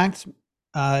in fact,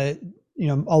 a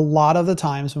lot of the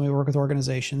times when we work with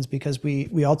organizations, because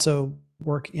we also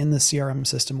work in the CRM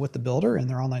system with the builder and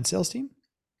their online sales team,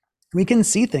 we can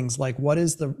see things like what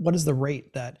is the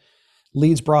rate that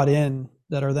leads brought in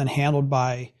that are then handled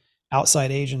by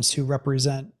outside agents who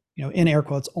represent, in air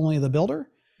quotes, only the builder,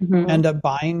 end up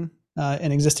buying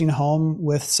an existing home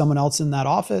with someone else in that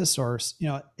office, or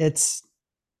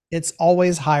it's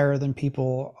always higher than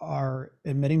people are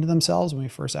admitting to themselves when we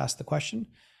first ask the question.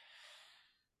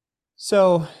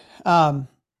 So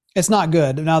it's not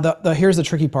good. Now, here's the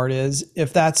tricky part is,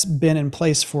 if that's been in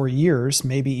place for years,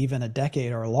 maybe even a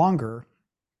decade or longer,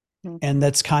 and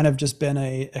that's kind of just been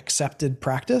a accepted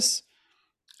practice,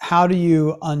 how do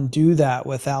you undo that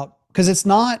without, because it's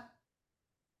not,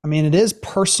 it is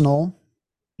personal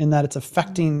in that it's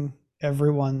affecting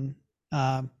everyone,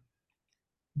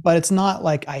 but it's not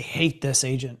like, I hate this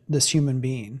agent, this human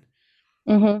being.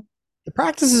 The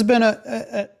practice has been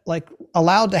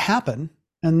allowed to happen.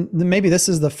 And maybe this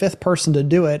is the fifth person to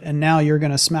do it. And now you're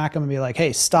going to smack them and be like,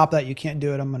 hey, stop that. You can't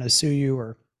do it. I'm going to sue you,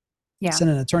 or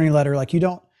send an attorney letter. Like,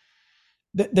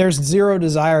 there's zero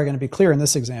desire, going to be clear in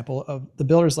this example, of the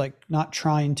builders not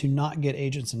trying to not get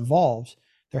agents involved.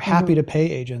 They're happy to pay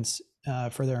agents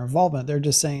for their involvement. They're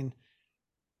just saying,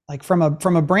 like, from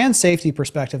a brand safety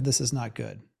perspective, this is not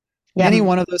good. Any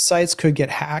one of those sites could get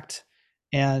hacked,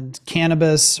 and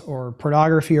cannabis or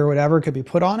pornography or whatever could be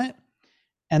put on it.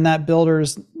 And that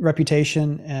builder's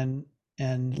reputation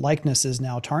and likeness is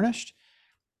now tarnished.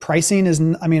 Pricing is,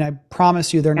 I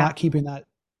promise you, they're not keeping that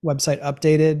website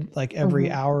updated like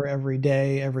every hour, every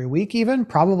day, every week, even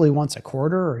probably once a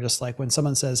quarter, or just like when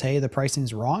someone says, hey, the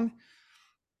pricing's wrong.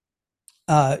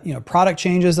 Product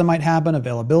changes that might happen,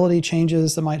 availability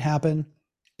changes that might happen.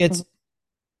 It's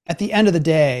at the end of the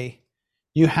day,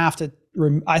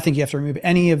 I think you have to remove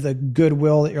any of the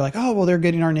goodwill that you're like, oh, well, they're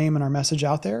getting our name and our message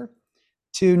out there,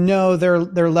 to know they're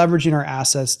leveraging our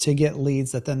assets to get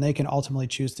leads that then they can ultimately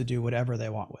choose to do whatever they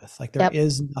want with. Like, there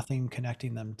is nothing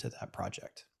connecting them to that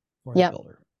project or the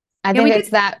builder. I think it's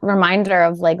that reminder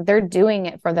of, like, they're doing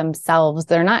it for themselves.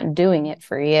 They're not doing it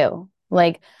for you.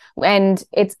 Like, and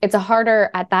it's a harder,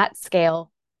 at that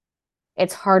scale,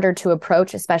 it's harder to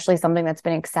approach, especially something that's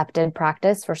been accepted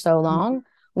practice for so long.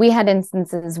 We had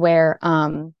instances where,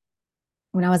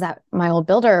 when I was at my old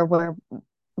builder, where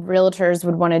realtors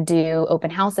would want to do open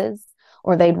houses,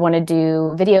 or they'd want to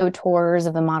do video tours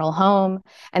of the model home,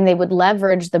 and they would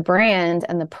leverage the brand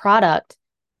and the product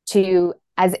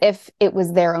as if it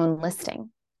was their own listing,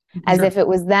 as if it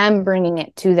was them bringing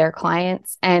it to their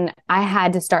clients. And I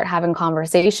had to start having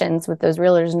conversations with those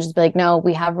realtors and just be like, no,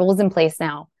 we have rules in place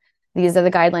now. These are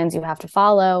the guidelines you have to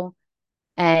follow.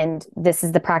 And this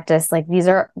is the practice. Like, these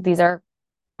are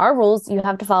our rules. You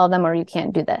have to follow them, or you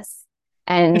can't do this.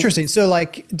 And interesting. So,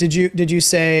 like, did you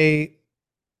say,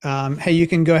 hey, you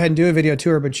can go ahead and do a video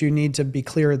tour, but you need to be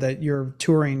clear that you're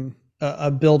touring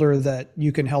a builder that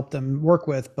you can help them work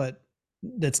with, but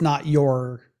that's not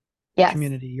your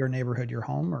community, your neighborhood, your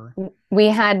home? Or we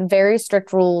had very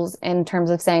strict rules in terms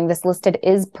of saying this listed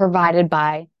is provided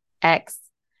by X,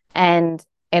 and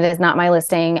it is not my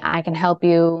listing. I can help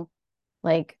you,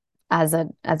 like, as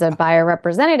a buyer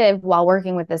representative while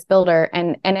working with this builder,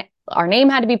 and our name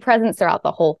had to be present throughout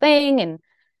the whole thing, and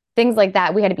things like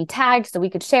that. We had to be tagged so we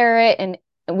could share it, and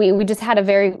we just had a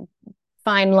very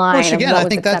fine line. Which, again, of what I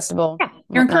think was acceptable.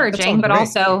 You're encouraging, but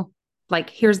also, like,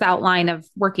 here's the outline of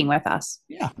working with us.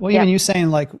 Yeah. Well, even you saying,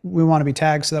 like, we want to be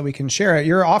tagged so that we can share it,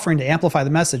 you're offering to amplify the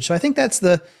message. So I think that's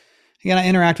I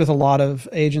interact with a lot of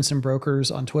agents and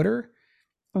brokers on Twitter,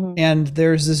 and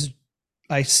there's this.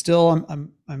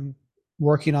 I'm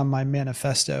working on my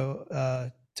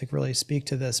manifesto to really speak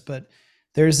to this, but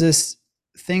there's this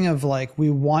thing of, like, we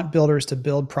want builders to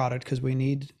build product because we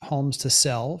need homes to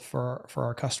sell for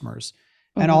our customers.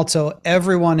 And also,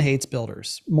 everyone hates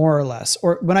builders, more or less.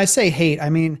 Or when I say hate, I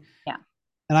mean,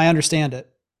 and I understand it,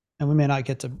 and we may not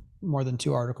get to more than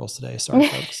 2 articles today. Sorry,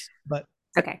 folks, but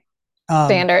okay.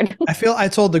 Standard. I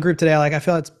told the group today, like, I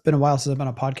feel it's been a while since I've been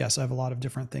on a podcast. So I have a lot of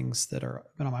different things that are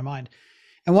been on my mind.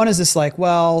 And one is this, like,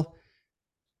 well,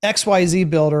 XYZ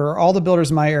builder, or all the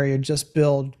builders in my area just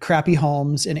build crappy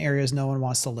homes in areas no one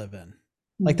wants to live in.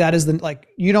 Like, that is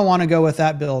you don't want to go with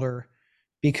that builder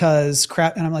because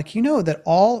crap. And I'm like,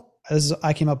 that as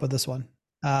I came up with this one,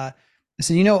 I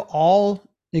said, all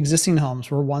existing homes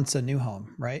were once a new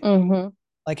home, right?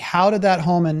 Like, how did that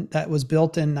home that was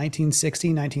built in 1960,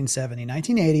 1970,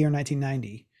 1980, or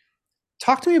 1990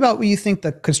 talk to me about what you think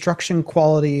the construction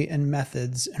quality and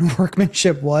methods and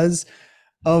workmanship was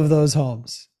of those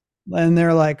homes. And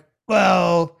they're like,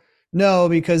 well, no,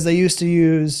 because they used to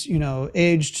use,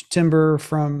 aged timber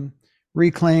from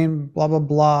reclaimed, blah, blah,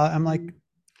 blah. I'm like,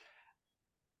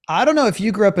 I don't know if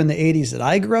you grew up in the 80s that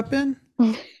I grew up in,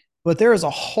 but there is a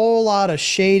whole lot of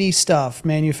shady stuff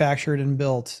manufactured and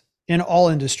built in all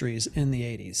industries in the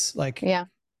 80s. Like,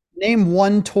 name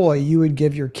one toy you would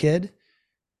give your kid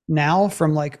now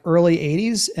from like early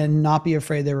 80s and not be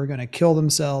afraid they were going to kill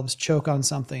themselves, choke on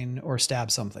something, or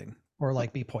stab something, or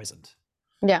like be poisoned.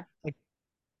 Yeah. Like,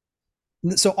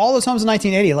 so all those homes in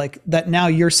 1980, like that now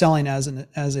you're selling as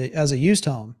a used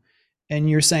home, and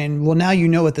you're saying, well, now you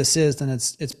know what this is, and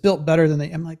it's built better than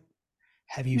I'm like,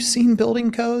 have you seen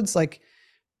building codes? Like,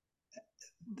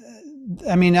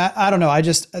 I mean, I don't know.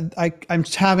 I'm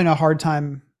having a hard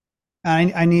time.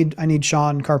 I need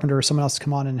Sean Carpenter or someone else to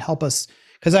come on and help us.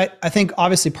 Because I think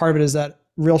obviously part of it is that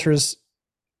realtors,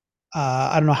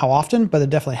 I don't know how often, but it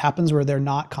definitely happens where they're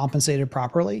not compensated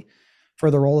properly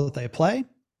for the role that they play.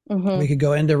 Mm-hmm. We could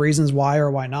go into reasons why or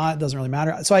why not. It doesn't really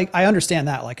matter. So I understand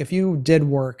that. Like if you did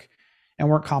work and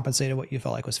weren't compensated what you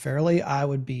felt like was fairly, I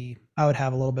would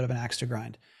have a little bit of an axe to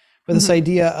grind. But this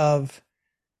idea of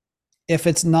if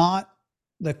it's not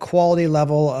the quality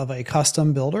level of a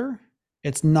custom builder,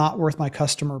 it's not worth my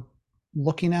customer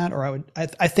looking at, or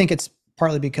I think it's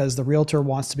partly because the realtor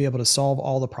wants to be able to solve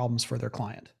all the problems for their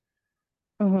client.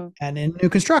 Mm-hmm. And in new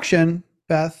construction,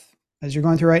 Beth, as you're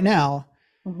going through right now,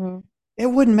 it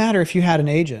wouldn't matter if you had an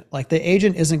agent. Like the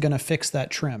agent isn't going to fix that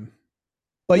trim,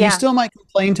 but you still might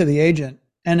complain to the agent.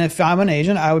 And if I'm an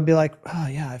agent, I would be like, oh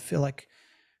yeah, I feel like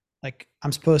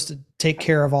I'm supposed to take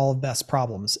care of all of Beth's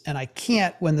problems, and I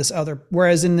can't when this other.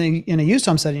 Whereas in a used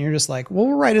home setting, you're just like, well,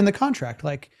 we're right in the contract,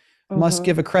 like. Must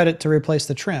give a credit to replace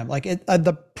the trim. Like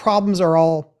the problems are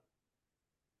all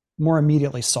more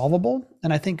immediately solvable.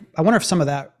 And I wonder if some of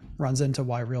that runs into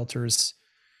why realtors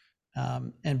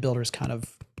and builders kind of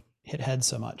hit heads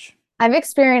so much. I've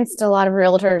experienced a lot of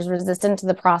realtors resistant to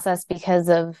the process because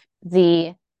of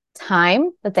the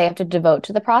time that they have to devote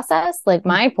to the process. Like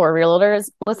my poor realtor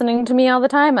is listening to me all the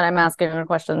time and I'm asking her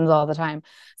questions all the time.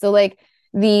 So like,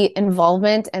 the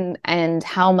involvement and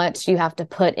how much you have to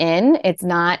put in, it's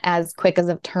not as quick as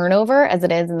a turnover as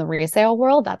it is in the resale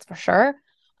world, that's for sure.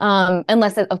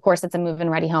 Unless of course it's a move-in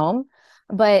ready home.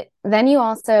 But then you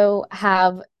also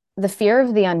have the fear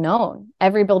of the unknown.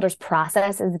 Every builder's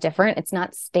process is different. It's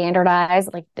not standardized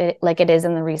like it is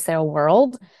in the resale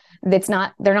world. They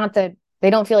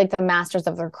don't feel like the masters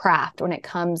of their craft when it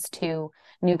comes to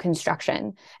new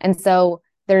construction. And so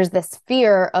there's this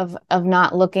fear of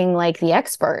not looking like the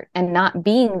expert and not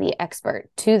being the expert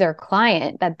to their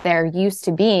client that they're used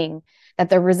to being, that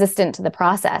they're resistant to the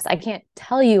process. I can't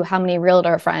tell you how many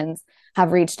realtor friends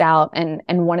have reached out and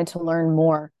wanted to learn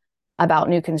more about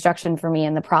new construction for me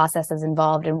and the processes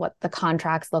involved and what the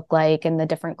contracts look like and the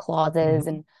different clauses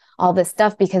and all this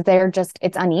stuff, because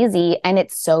it's uneasy and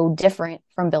it's so different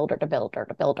from builder to builder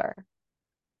to builder.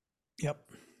 Yep.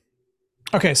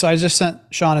 Okay, so I just sent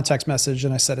Sean a text message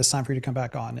and I said, it's time for you to come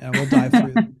back on and we'll dive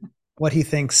through what he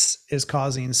thinks is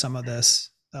causing some of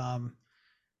this.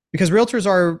 Because realtors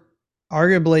are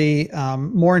arguably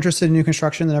more interested in new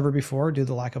construction than ever before due to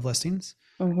the lack of listings.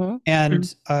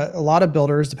 And a lot of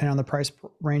builders, depending on the price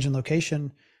range and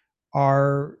location,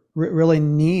 really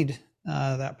need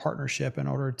that partnership in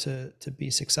order to be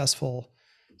successful.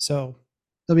 So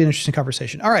it'll be an interesting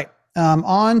conversation. All right,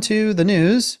 on to the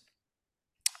news.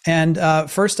 And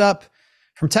first up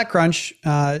from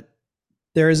TechCrunch,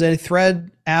 there is a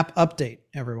Thread app update,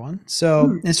 everyone.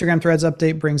 So Instagram Threads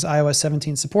update brings iOS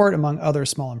 17 support, among other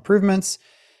small improvements.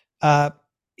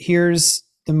 Here's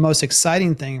the most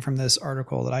exciting thing from this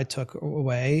article that I took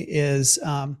away is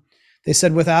they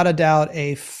said, without a doubt,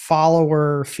 a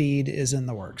follower feed is in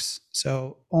the works.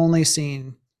 So only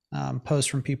seeing posts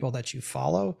from people that you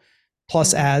follow,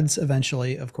 plus ads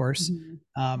eventually, of course.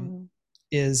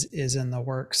 Is in the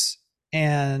works.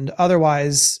 And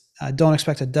otherwise, don't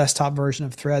expect a desktop version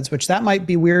of Threads, which that might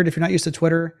be weird if you're not used to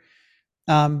Twitter.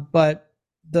 But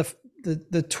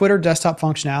the Twitter desktop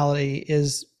functionality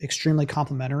is extremely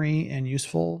complementary and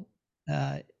useful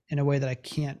in a way that I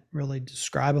can't really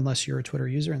describe unless you're a Twitter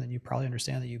user, and then you probably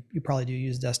understand that you probably do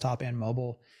use desktop and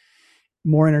mobile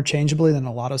more interchangeably than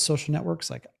a lot of social networks.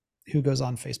 Like who goes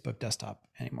on Facebook desktop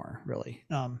anymore, really?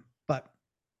 But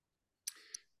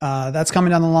that's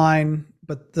coming down the line,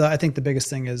 but I think the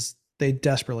biggest thing is they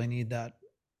desperately need that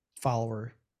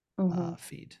follower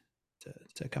feed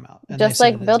to come out. And just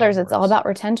like builders, it's all about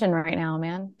retention right now,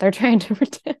 man. They're trying to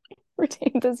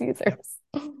retain those users.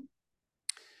 Yep.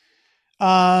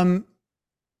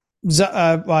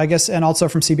 Well, I guess, and also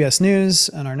from CBS News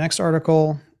in our next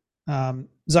article,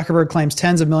 Zuckerberg claims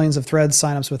tens of millions of Threads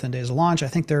signups within days of launch. I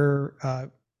think they're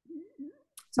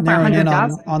narrowing in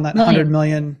on that 100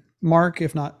 million mark.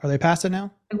 If not, are they past it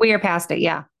now? We are past it.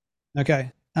 Yeah.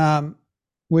 Okay.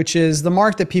 Which is the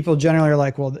mark that people generally are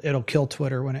like, well, it'll kill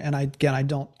Twitter I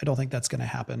don't think that's going to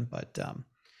happen, but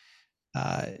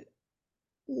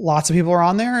lots of people are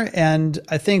on there. And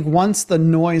I think once the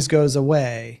noise goes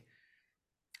away,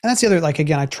 and that's the other, like,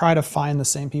 again, I try to find the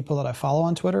same people that I follow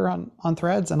on Twitter on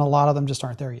Threads, and a lot of them just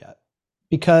aren't there yet,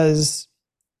 because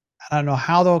I don't know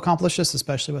how they'll accomplish this,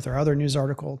 especially with our other news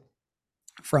article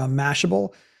from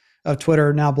Mashable of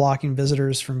Twitter now blocking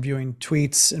visitors from viewing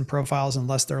tweets and profiles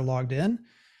unless they're logged in.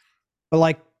 But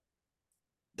like,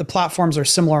 the platforms are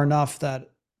similar enough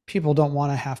that people don't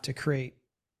want to have to create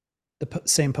the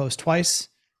same post twice.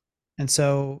 And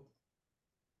so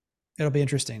it'll be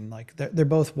interesting. Like, they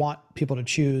both want people to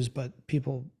choose, but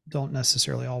people don't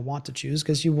necessarily all want to choose,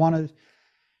 because you want to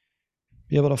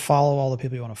be able to follow all the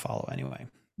people you want to follow anyway.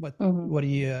 What do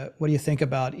you think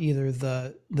about either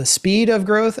the speed of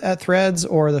growth at Threads,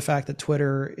 or the fact that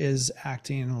Twitter is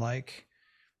acting like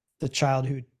the child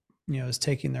who, is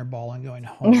taking their ball and going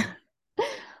home?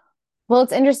 Well,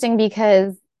 it's interesting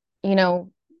because,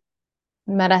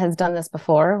 Meta has done this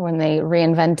before when they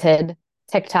reinvented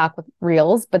TikTok with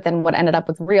Reels, but then what ended up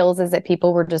with Reels is that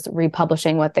people were just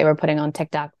republishing what they were putting on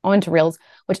TikTok onto Reels,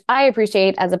 which I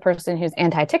appreciate as a person who's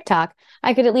anti-TikTok.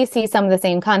 I could at least see some of the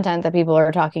same content that people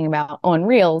are talking about on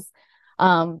Reels.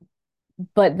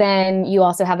 But then you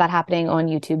also have that happening on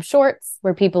YouTube Shorts,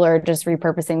 where people are just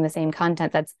repurposing the same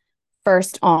content that's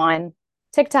first on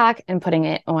TikTok and putting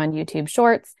it on YouTube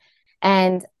Shorts.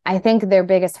 And I think their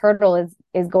biggest hurdle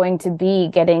is going to be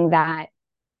getting that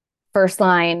first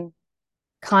line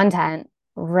content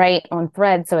right on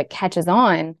Threads so it catches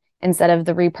on, instead of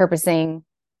the repurposing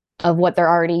of what they're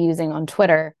already using on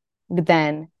Twitter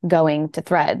then going to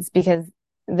Threads, because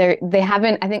they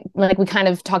haven't, I think, like we kind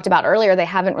of talked about earlier, they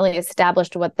haven't really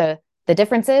established what the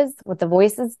difference is, what the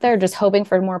voice is. They're just hoping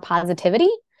for more positivity,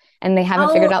 and they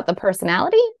haven't figured out the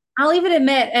personality. I'll even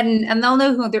admit, and they'll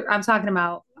know who I'm talking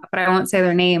about, but I won't say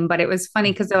their name. But it was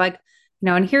funny because they're like,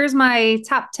 and here's my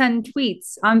top 10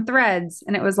 tweets on Threads.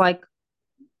 And it was like,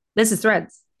 this is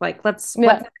Threads. Like,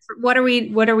 what are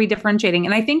we differentiating?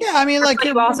 And I think, like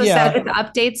you also said, with the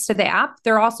updates to the app,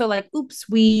 they're also like, oops,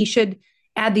 we should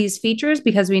add these features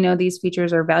because we know these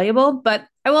features are valuable. But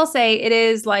I will say it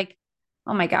is like,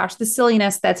 oh my gosh, the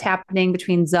silliness that's happening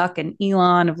between Zuck and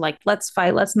Elon of like, let's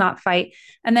fight, let's not fight.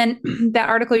 And then that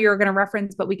article you were going to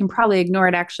reference, but we can probably ignore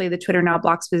it. Actually, the Twitter now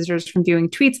blocks visitors from viewing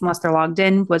tweets unless they're logged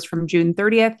in, was from June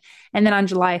 30th. And then on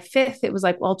July 5th, it was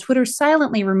like, well, Twitter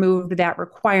silently removed that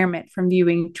requirement from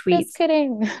viewing tweets. Just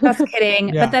kidding. Just kidding.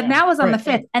 Yeah. But then that was on the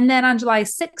 5th. And then on July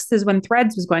 6th is when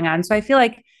Threads was going on. So I feel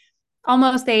like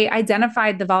almost they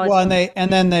identified the volatility. Well,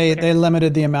 and then they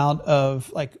limited the amount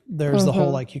of, like, there's the whole,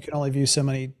 like, you can only view so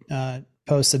many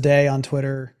posts a day on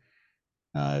Twitter.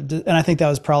 And I think that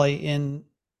was probably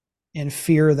in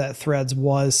fear that Threads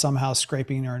was somehow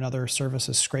scraping, or another service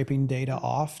is scraping data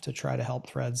off to try to help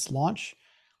Threads launch.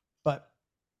 But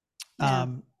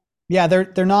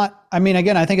they're not, I mean,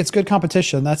 again, I think it's good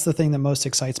competition. That's the thing that most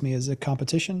excites me, is the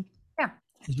competition. Yeah.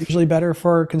 It's usually better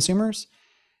for consumers.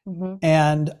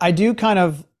 And I do kind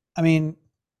of, I mean,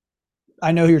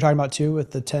 I know who you're talking about too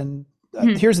with the 10.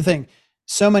 Here's the thing.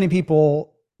 So many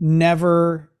people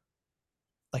never,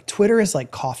 like, Twitter is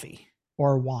like coffee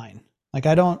or wine. Like,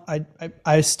 I don't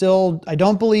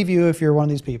believe you if you're one of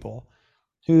these people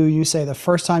who you say the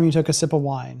first time you took a sip of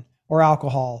wine or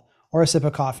alcohol or a sip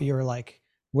of coffee, you're like,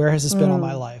 where has this been all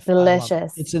my life?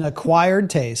 Delicious. It's an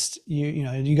acquired taste.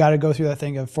 You got to go through that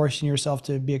thing of forcing yourself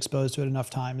to be exposed to it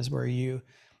enough times where you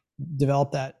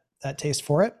develop that taste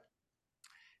for it.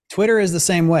 Twitter is the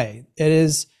same way. It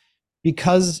is,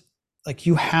 because, like,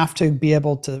 you have to be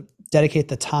able to dedicate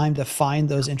the time to find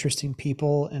those interesting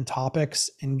people and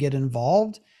topics and get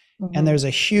involved. And there's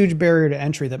a huge barrier to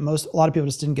entry that a lot of people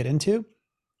just didn't get into.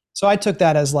 So I took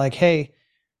that as like, hey,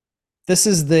 this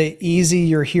is the easy,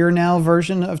 you're here now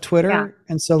version of Twitter. Yeah.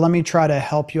 And so let me try to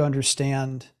help you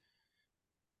understand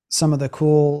some of the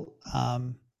cool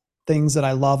things that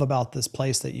I love about this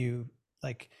place that you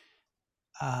like.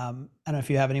 I don't know if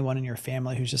you have anyone in your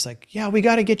family who's just like, yeah, we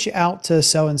got to get you out to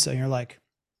so-and-so. And you're like,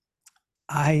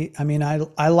 I mean,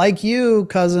 I like you,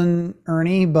 cousin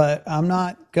Ernie, but I'm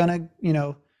not gonna,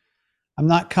 I'm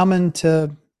not coming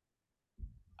to,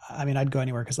 I mean, I'd go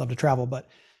anywhere because I love to travel, but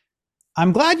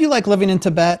I'm glad you like living in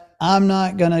Tibet. I'm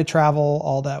not going to travel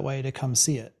all that way to come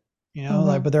see it,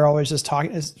 like, but they're always just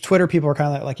talking. Twitter people are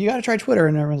kind of like, you got to try Twitter.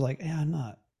 And everyone's like, yeah, I'm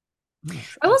not.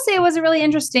 I will say it was really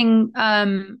interesting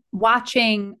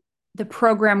watching the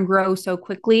program grow so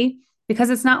quickly, because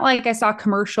it's not like I saw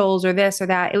commercials or this or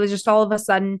that. It was just all of a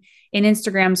sudden in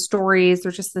Instagram stories,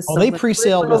 there's just this. Oh, they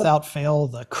pre-saled without fail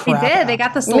the They crap. did. They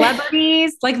got the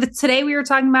celebrities. Like today we were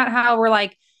talking about how we're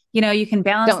like, you can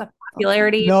balance the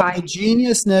popularity by the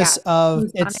geniusness of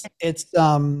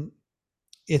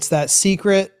it's that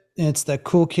secret, it's the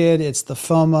cool kid, it's the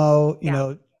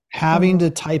FOMO, having to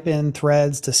type in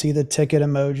Threads to see the ticket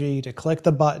emoji, to click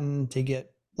the button, to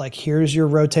get like, here's your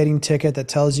rotating ticket that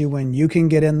tells you when you can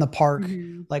get in the park.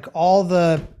 Like all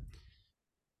the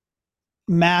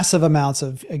massive amounts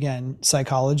of, again,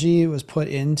 psychology was put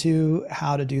into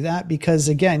how to do that, because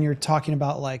again, you're talking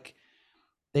about like,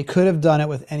 they could have done it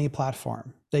with any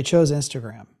platform. They chose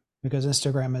Instagram because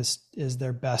Instagram is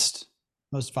their best,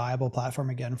 most viable platform,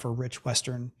 again, for rich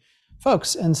Western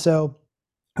folks. And so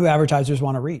who advertisers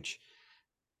want to reach.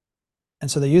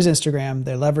 And so they use Instagram,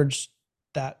 they leverage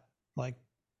that. Like,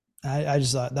 I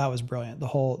just thought that was brilliant. The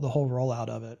whole rollout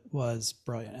of it was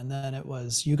brilliant. And then it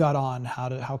was, you got on,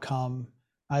 how come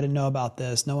I didn't know about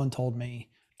this? No one told me.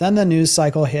 Then the news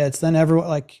cycle hits, then everyone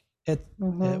like it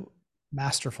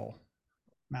masterful.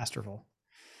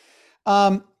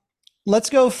 Let's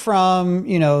go from,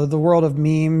 the world of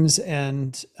memes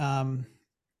and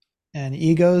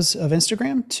egos of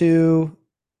Instagram to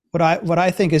what I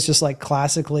think is just like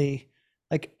classically,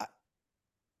 like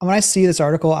when I see this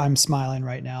article, I'm smiling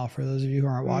right now for those of you who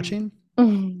aren't watching,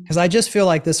 because I just feel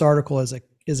like this article is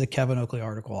a Kevin Oakley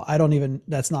article. I don't even,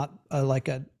 that's not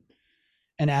an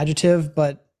adjective,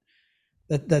 but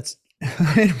that's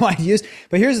in my use.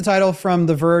 But here's the title from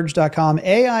TheVerge.com: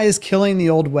 AI is killing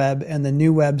the old web and the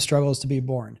new web struggles to be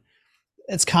born.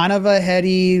 It's kind of a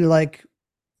heady, like,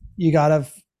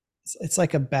 it's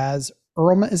like a Baz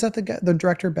Luhrmann. Is that the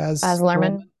director, Baz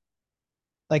Luhrmann?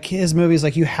 Like his movies,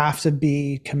 like you have to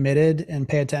be committed and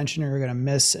pay attention or you're going to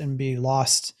miss and be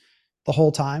lost the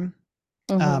whole time.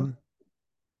 But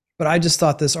I just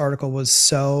thought this article was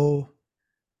so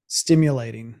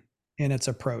stimulating in its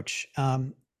approach.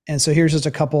 And so here's just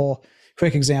a couple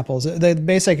quick examples. The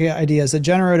basic idea is that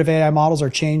generative AI models are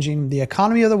changing the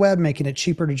economy of the web, making it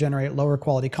cheaper to generate lower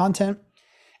quality content.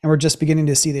 And we're just beginning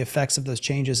to see the effects of those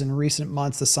changes. In recent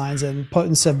months, the signs and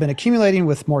potence have been accumulating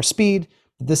with more speed.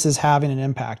 This is having an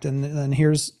impact. And then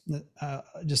here's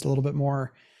just a little bit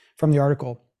more from the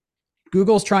article.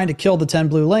 Google's trying to kill the 10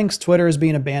 blue links. Twitter is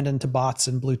being abandoned to bots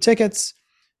and blue tickets.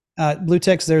 Blue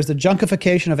ticks, there's the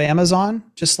junkification of Amazon.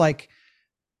 Just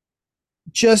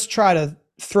try to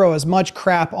throw as much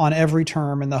crap on every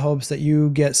term in the hopes that you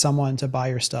get someone to buy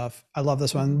your stuff. I love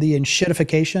this one. The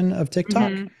enshittification of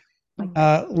TikTok.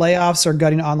 Layoffs are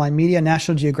gutting online media.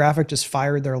 National Geographic just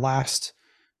fired their last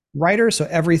writer. So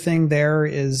everything there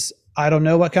is, I don't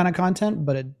know what kind of content,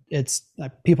 but it's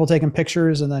people taking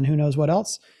pictures and then who knows what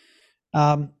else.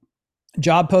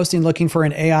 Job posting looking for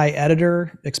an AI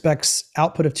editor, expects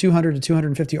output of 200 to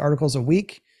 250 articles a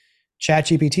week.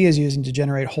 ChatGPT is using to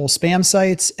generate whole spam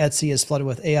sites. Etsy is flooded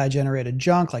with AI generated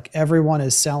junk. Like everyone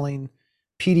is selling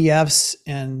PDFs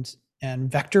and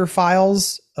vector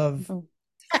files of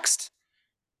text.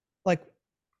 Like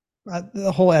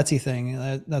the whole Etsy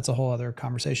thing, that's a whole other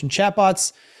conversation.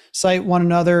 Chatbots cite one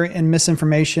another in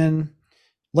misinformation.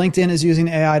 LinkedIn is using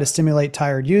AI to stimulate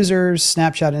tired users.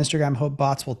 Snapchat and Instagram hope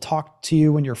bots will talk to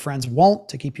you when your friends won't,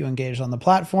 to keep you engaged on the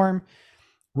platform.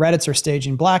 Reddits are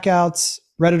staging blackouts.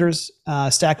 Redditors,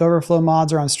 Stack Overflow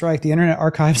mods are on strike. The Internet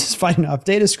Archive is fighting off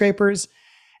data scrapers,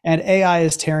 and AI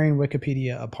is tearing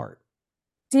Wikipedia apart.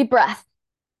 Deep breath.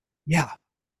 Yeah.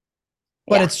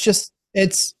 But it's just,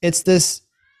 it's this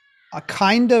a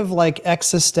kind of like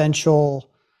existential,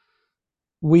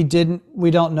 we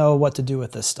don't know what to do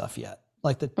with this stuff yet.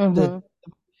 Like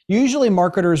usually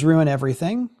marketers ruin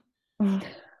everything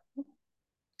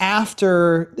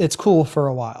after it's cool for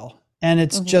a while. And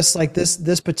it's just like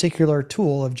this particular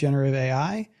tool of generative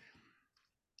AI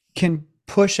can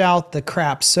push out the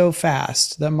crap so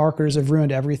fast that marketers have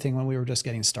ruined everything when we were just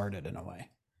getting started in a way.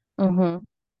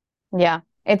 Yeah.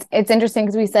 It's interesting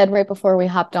because we said right before we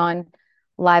hopped on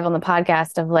live on the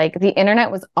podcast of like the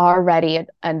internet was already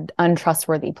an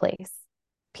untrustworthy place.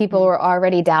 People were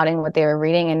already doubting what they were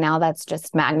reading, and now that's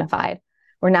just magnified.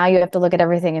 Where now you have to look at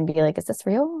everything and be like, is this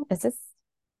real? Is this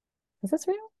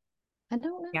real? I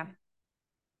don't know. Yeah.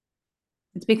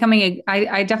 It's becoming,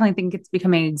 I definitely think it's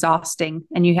becoming exhausting,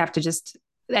 and you have to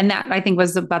and that I think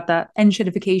was about the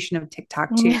enshittification of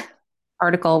TikTok too,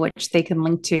 article, which they can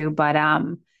link to. But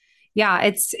yeah,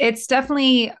 it's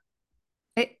definitely,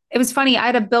 it was funny. I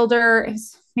had a builder, it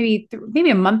was maybe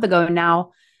a month ago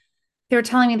now. they were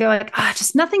telling me, they're like,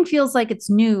 just nothing feels like it's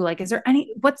new. Like, is there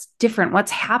what's different? What's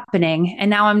happening? And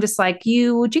now I'm just like,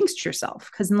 you jinxed yourself.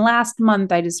 Because in the last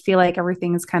month, I just feel like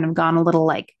everything has kind of gone a little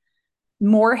like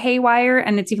more haywire.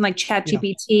 And it's even like Chat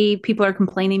GPT. People are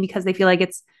complaining because they feel like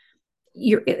it's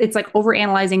like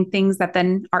overanalyzing things that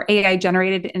then are AI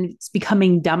generated, and it's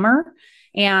becoming dumber.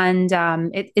 And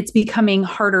it's becoming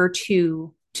harder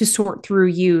to sort through,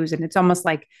 use. And it's almost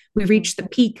like we reached the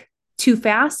peak too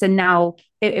fast, and now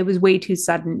it was way too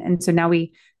sudden. And so now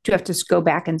we do have to go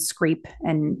back and scrape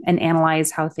and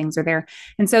analyze how things are there.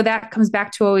 And so that comes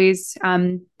back to always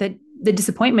the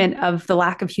disappointment of the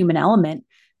lack of human element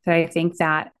that I think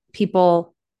that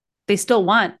people, they still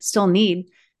need.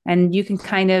 And you can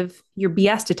your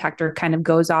BS detector kind of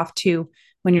goes off too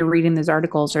when you're reading those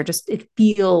articles, or just, it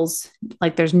feels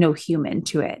like there's no human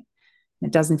to it.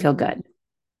 It doesn't feel good.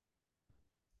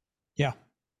 Yeah.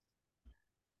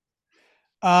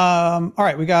 All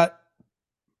right.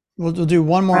 We'll do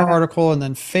one more article and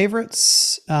then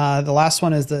favorites. The last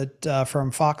one is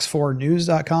from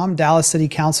fox4news.com. Dallas City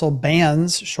Council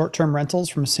bans short-term rentals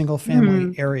from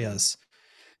single-family areas.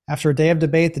 After a day of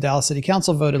debate, the Dallas City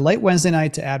Council voted late Wednesday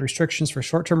night to add restrictions for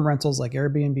short-term rentals like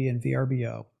Airbnb and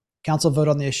VRBO. Council voted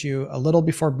on the issue a little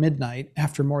before midnight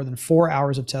after more than 4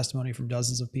 hours of testimony from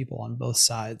dozens of people on both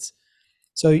sides.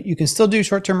 So you can still do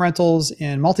short-term rentals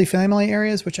in multifamily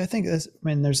areas, which I think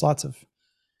there's lots of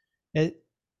it.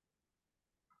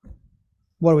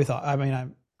 What do we thought?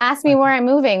 Ask me where I'm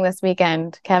moving this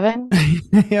weekend, Kevin.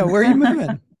 Yeah, where are you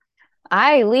moving?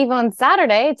 I leave on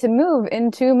Saturday to move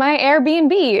into my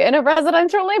Airbnb in a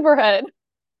residential neighborhood.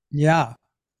 Yeah.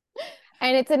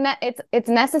 And it's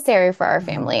necessary for our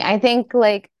family. I think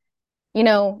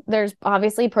there's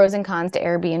obviously pros and cons to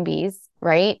Airbnbs,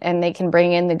 right? And they can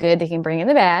bring in the good, they can bring in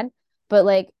the bad.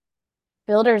 But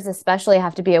builders especially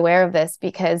have to be aware of this,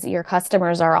 because your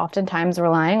customers are oftentimes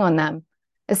relying on them.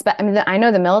 I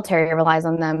know the military relies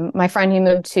on them. My friend who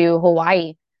moved to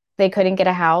Hawaii, they couldn't get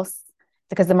a house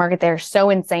because the market there is so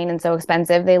insane and so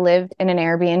expensive. They lived in an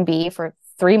Airbnb for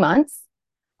 3 months.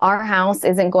 Our house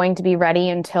isn't going to be ready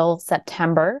until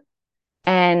September,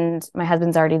 and my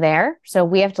husband's already there. So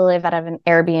we have to live out of an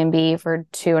Airbnb for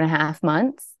 2.5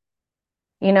 months.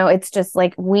 It's just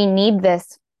like, we need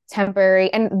this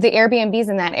temporary, and the Airbnbs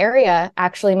in that area,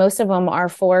 actually, most of them are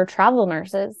for travel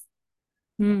nurses.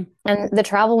 And the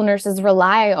travel nurses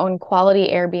rely on quality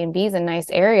Airbnbs in nice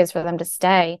areas for them to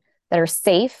stay, that are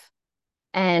safe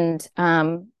and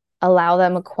allow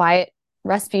them a quiet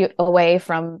respite away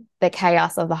from the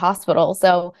chaos of the hospital.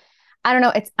 So I don't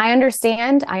know. I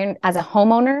understand as a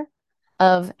homeowner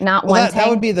of not wanting. That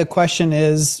would be the question,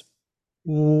 is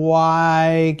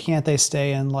why can't they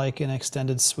stay in an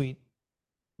extended suite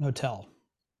hotel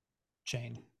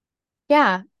chain?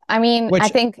 Yeah. I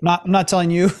think I'm not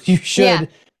telling you should. Yeah.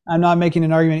 I'm not making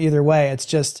an argument either way. It's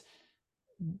just,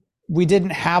 we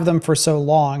didn't have them for so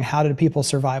long. How did people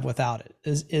survive without it?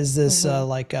 Is this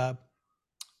like a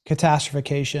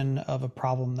catastrophication of a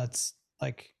problem that's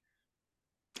like?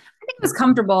 I think it was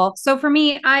comfortable. So for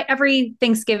me, every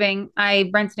Thanksgiving, I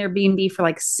rent an Airbnb for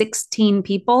 16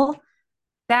 people.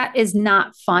 That is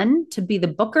not fun to be the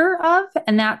booker of.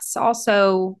 And that's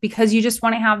also because you just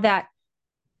want to have that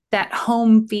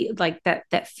home feel,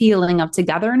 that feeling of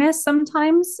togetherness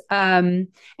sometimes. And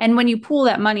when you pool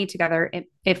that money together,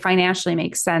 it financially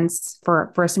makes sense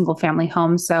for a single family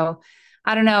home. So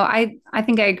I don't know. I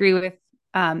think I agree with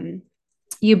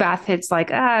you, Beth. It's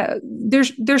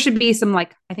there should be some I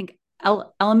think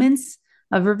elements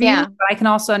of review, but I can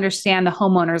also understand the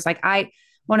homeowners.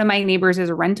 One of my neighbors is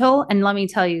a rental, and let me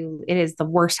tell you, it is the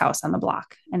worst house on the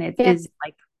block, and it is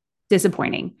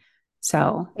disappointing.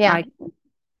 So I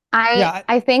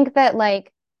think that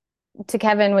to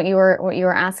Kevin, what you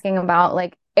were asking about,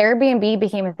 Airbnb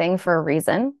became a thing for a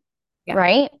reason,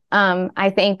 right? I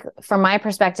think from my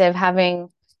perspective, having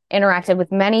interacted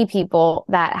with many people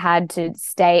that had to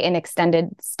stay in extended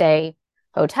stay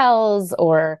hotels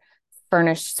or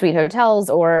furnished suite hotels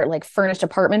or furnished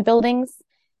apartment buildings,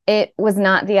 it was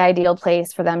not the ideal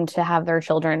place for them to have their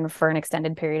children for an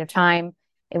extended period of time.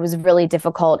 It was really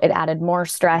difficult. It added more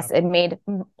stress. It made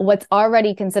what's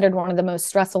already considered one of the most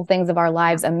stressful things of our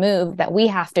lives, a move that we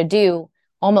have to do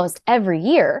almost every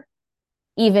year,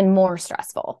 even more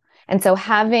stressful. And so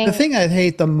the thing I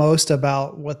hate the most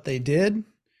about what they did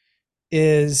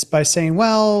is by saying,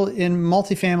 well, in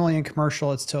multifamily and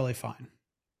commercial, it's totally fine.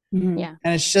 Mm-hmm. Yeah.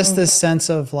 And it's just this sense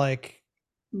of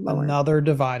another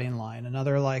dividing line,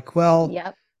 another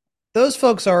those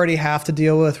folks already have to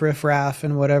deal with riffraff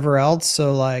and whatever else.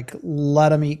 So let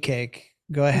them eat cake.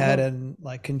 Go ahead and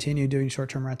continue doing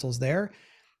short-term rentals there.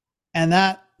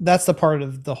 And that's the part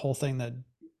of the whole thing that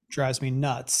drives me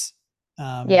nuts.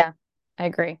 Yeah, I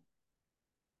agree.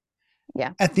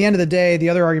 Yeah. At the end of the day, the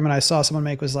other argument I saw someone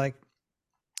make was like,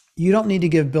 you don't need to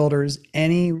give builders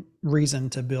any reason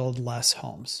to build less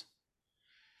homes.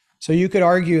 So you could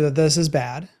argue that this is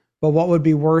bad, but what would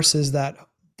be worse is that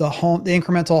the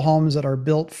incremental homes that are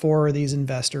built for these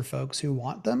investor folks who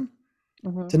want them,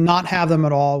 to not have them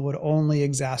at all would only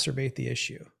exacerbate the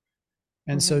issue.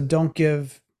 And so don't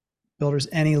give builders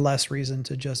any less reason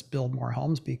to just build more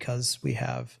homes because we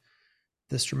have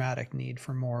this dramatic need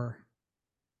for more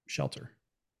shelter.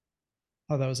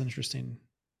 Oh, that was interesting.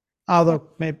 Although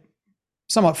maybe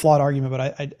somewhat flawed argument,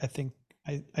 but I think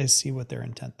I see what their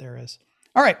intent there is.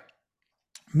 All right.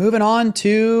 Moving on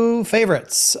to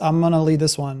favorites. I'm going to lead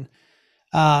this one.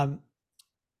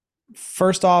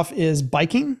 First off is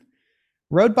biking.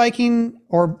 Road biking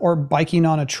or biking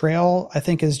on a trail, I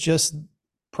think is just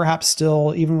perhaps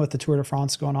still, even with the Tour de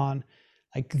France going on,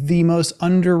 like the most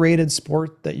underrated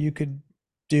sport that you could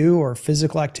do, or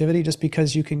physical activity, just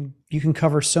because you can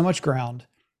cover so much ground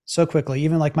so quickly.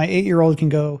 Even like my 8-year-old can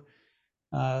go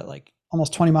like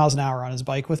almost 20 miles an hour on his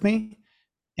bike with me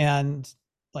and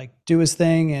like do his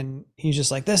thing. And he's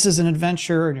just like, this is an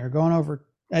adventure. And you're going over,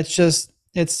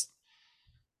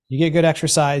 you get good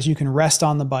exercise. You can rest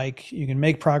on the bike. You can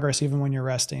make progress even when you're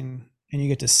resting, and you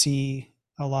get to see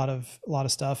a lot of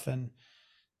stuff. And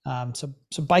so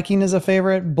biking is a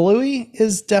favorite. Bluey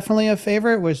is definitely a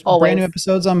favorite, which Always. Brand new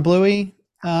episodes on Bluey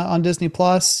on Disney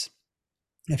Plus.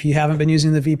 If you haven't been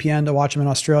using the VPN to watch them in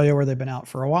Australia, where they've been out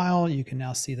for a while, you can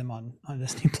now see them on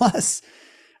Disney Plus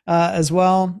as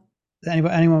well.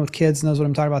 Anyone with kids knows what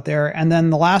I'm talking about there. And then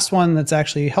the last one that's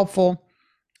actually helpful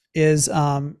is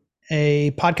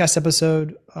a podcast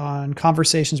episode on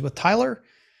Conversations with Tyler.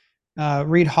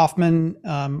 Reid Hoffman,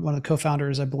 one of the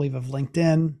co-founders, I believe, of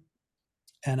LinkedIn,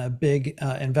 and a big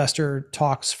investor,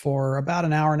 talks for about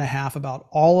an hour and a half about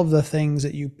all of the things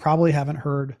that you probably haven't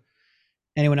heard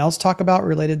anyone else talk about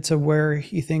related to where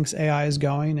he thinks AI is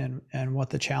going and what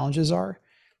the challenges are.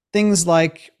 Things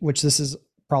like, which this is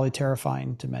probably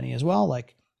terrifying to many as well,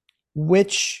 like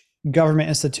which government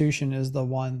institution is the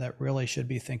one that really should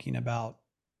be thinking about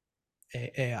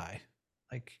AI?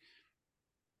 Like,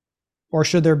 or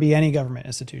should there be any government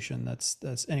institution that's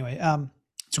anyway,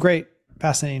 it's a great,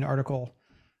 fascinating article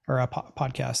or a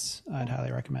podcast I'd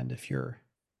highly recommend if you're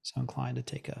so inclined to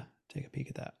take a peek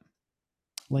at that.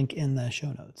 Link in the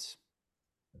show notes.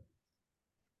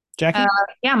 Jackie?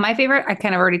 Yeah, my favorite, I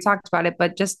kind of already talked about it,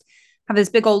 but just have this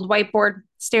big old whiteboard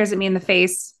stares at me in the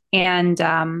face, and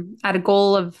at a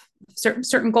goal of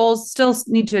certain goals, still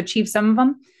need to achieve some of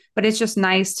them, but it's just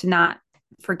nice to not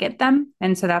forget them.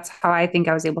 And so that's how I think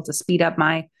I was able to speed up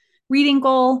my reading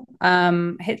goal,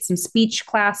 hit some speech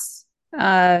class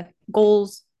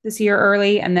goals this year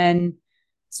early, and then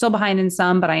still behind in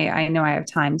some, but I know I have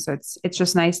time. So it's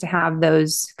just nice to have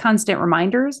those constant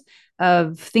reminders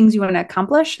of things you want to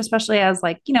accomplish, especially as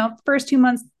like, first 2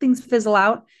 months, things fizzle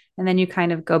out. And then you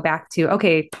kind of go back to,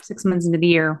 okay, 6 months into the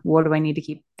year, what do I need to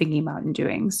keep thinking about and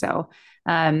doing? So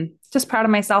just proud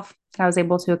of myself. I was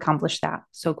able to accomplish that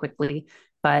so quickly,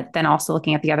 but then also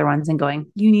looking at the other ones and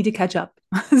going, you need to catch up.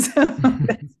 So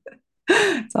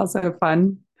it's also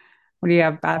fun. What do you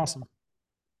have, Beth? Awesome.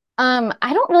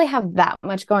 I don't really have that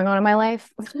much going on in my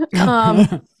life.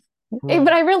 But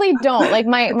I really don't. Like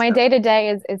my day-to-day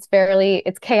is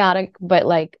it's chaotic, but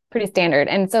like pretty standard.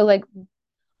 And so like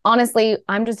honestly,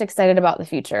 I'm just excited about the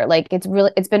future. Like it's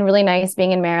been really nice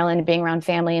being in Maryland, being around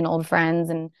family and old friends,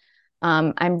 and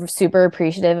I'm super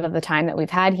appreciative of the time that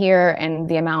we've had here and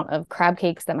the amount of crab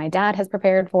cakes that my dad has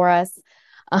prepared for us.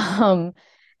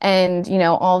 And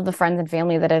all of the friends and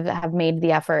family that have made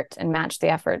the effort and matched the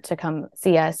effort to come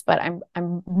see us. But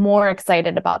I'm more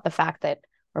excited about the fact that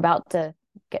we're about to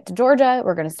get to Georgia.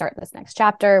 We're going to start this next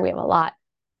chapter. We have a lot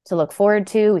to look forward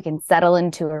to. We can settle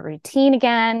into a routine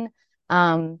again.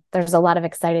 There's a lot of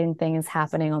exciting things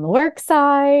happening on the work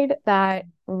side that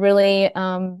really,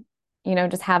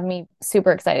 just have me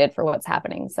super excited for what's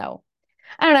happening. So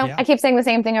I don't know. Yeah. I keep saying the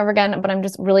same thing over again, but I'm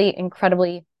just really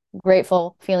incredibly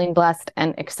grateful, feeling blessed,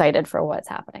 and excited for what's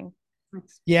happening.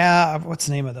 Yeah. What's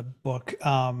the name of the book?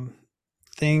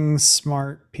 Things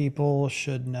smart people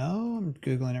should know. I'm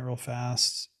Googling it real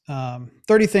fast.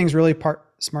 30 things really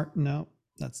smart. No,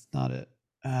 that's not it.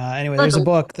 Anyway, there's a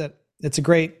book that it's a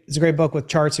great book with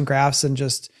charts and graphs, and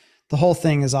just the whole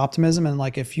thing is optimism. And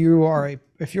like, if you're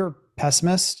a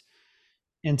pessimist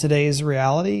in today's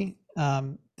reality,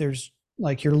 there's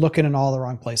like, you're looking in all the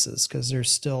wrong places, because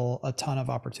there's still a ton of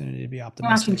opportunity to be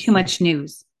optimistic. Watching too much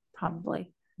news,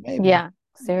 probably. Maybe. Yeah,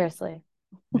 seriously.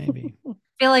 Maybe.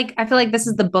 I feel like this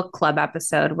is the book club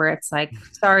episode where it's like,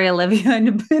 sorry, Olivia, in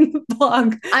the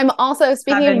blog. I'm also,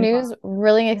 speaking of news,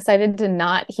 really excited to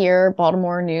not hear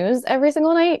Baltimore news every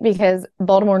single night, because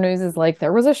Baltimore news is like,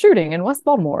 there was a shooting in West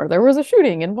Baltimore, there was a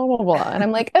shooting in blah, blah, blah. And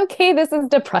I'm like, okay, this is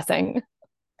depressing.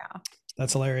 Yeah.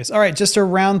 That's hilarious. All right, just to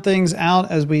round things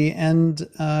out as we end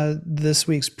this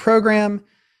week's program,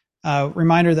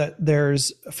 reminder that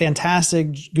there's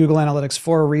fantastic Google Analytics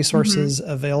 4 resources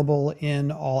available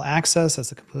in All Access.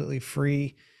 That's a completely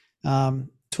free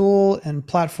tool and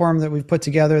platform that we've put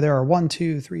together. There are 1,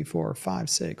 2, 3, 4, 5,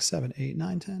 6, 7, 8,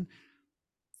 9, 10.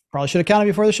 Probably should have counted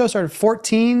before the show started.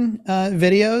 14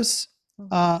 videos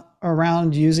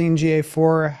around using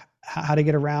GA4, how to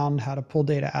get around, how to pull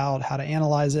data out, how to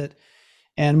analyze it,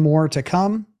 and more to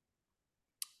come.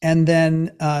 And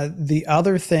then the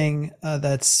other thing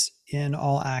that's in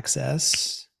All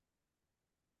Access,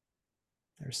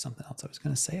 there's something else I was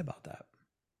going to say about that.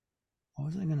 What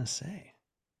was I going to say?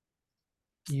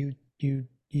 You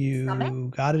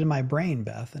got it in my brain,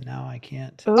 Beth, and now I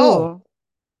can't. Ooh. Oh,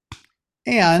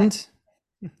 and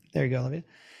there you go, Olivia.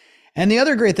 And the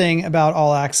other great thing about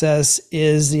All Access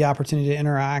is the opportunity to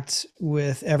interact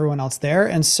with everyone else there.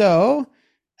 And so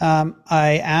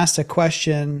I asked a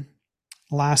question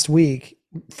last week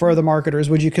for the marketers.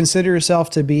 Would you consider yourself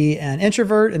to be an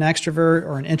introvert, an extrovert,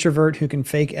 or an introvert who can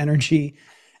fake energy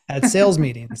at sales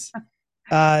meetings?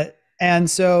 And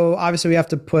so obviously we have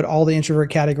to put all the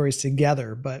introvert categories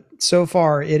together, but so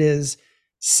far it is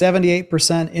 78%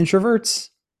 introverts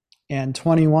and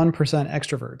 21%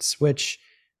 extroverts, which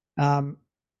I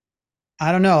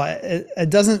don't know. It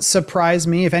doesn't surprise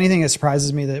me. If anything, it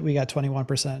surprises me that we got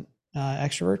 21%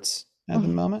 extroverts at the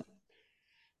moment.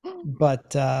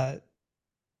 But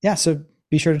yeah, so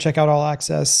be sure to check out All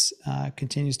Access.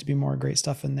 Continues to be more great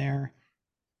stuff in there,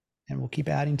 and we'll keep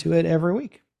adding to it every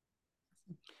week.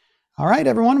 All right,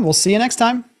 everyone. We'll see you next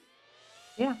time.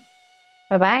 Yeah.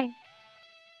 Bye-bye.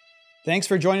 Thanks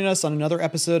for joining us on another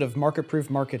episode of Market Proof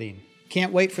Marketing.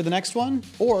 Can't wait for the next one?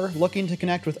 Or looking to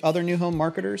connect with other new home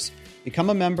marketers?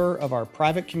 Become a member of our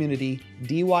private community,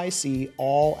 DYC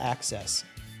All Access,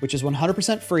 which is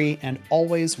 100% free and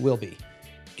always will be.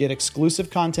 Get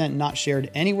exclusive content not shared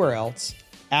anywhere else,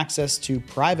 access to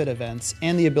private events,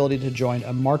 and the ability to join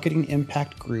a marketing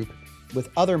impact group with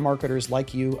other marketers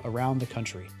like you around the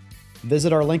country.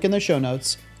 Visit our link in the show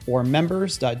notes or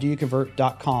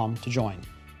members.doyouconvert.com to join.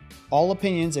 All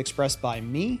opinions expressed by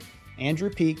me, Andrew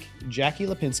Peak, Jackie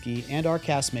Lipinski, and our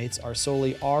castmates are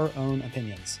solely our own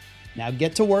opinions. Now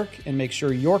get to work and make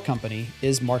sure your company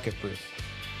is market proof.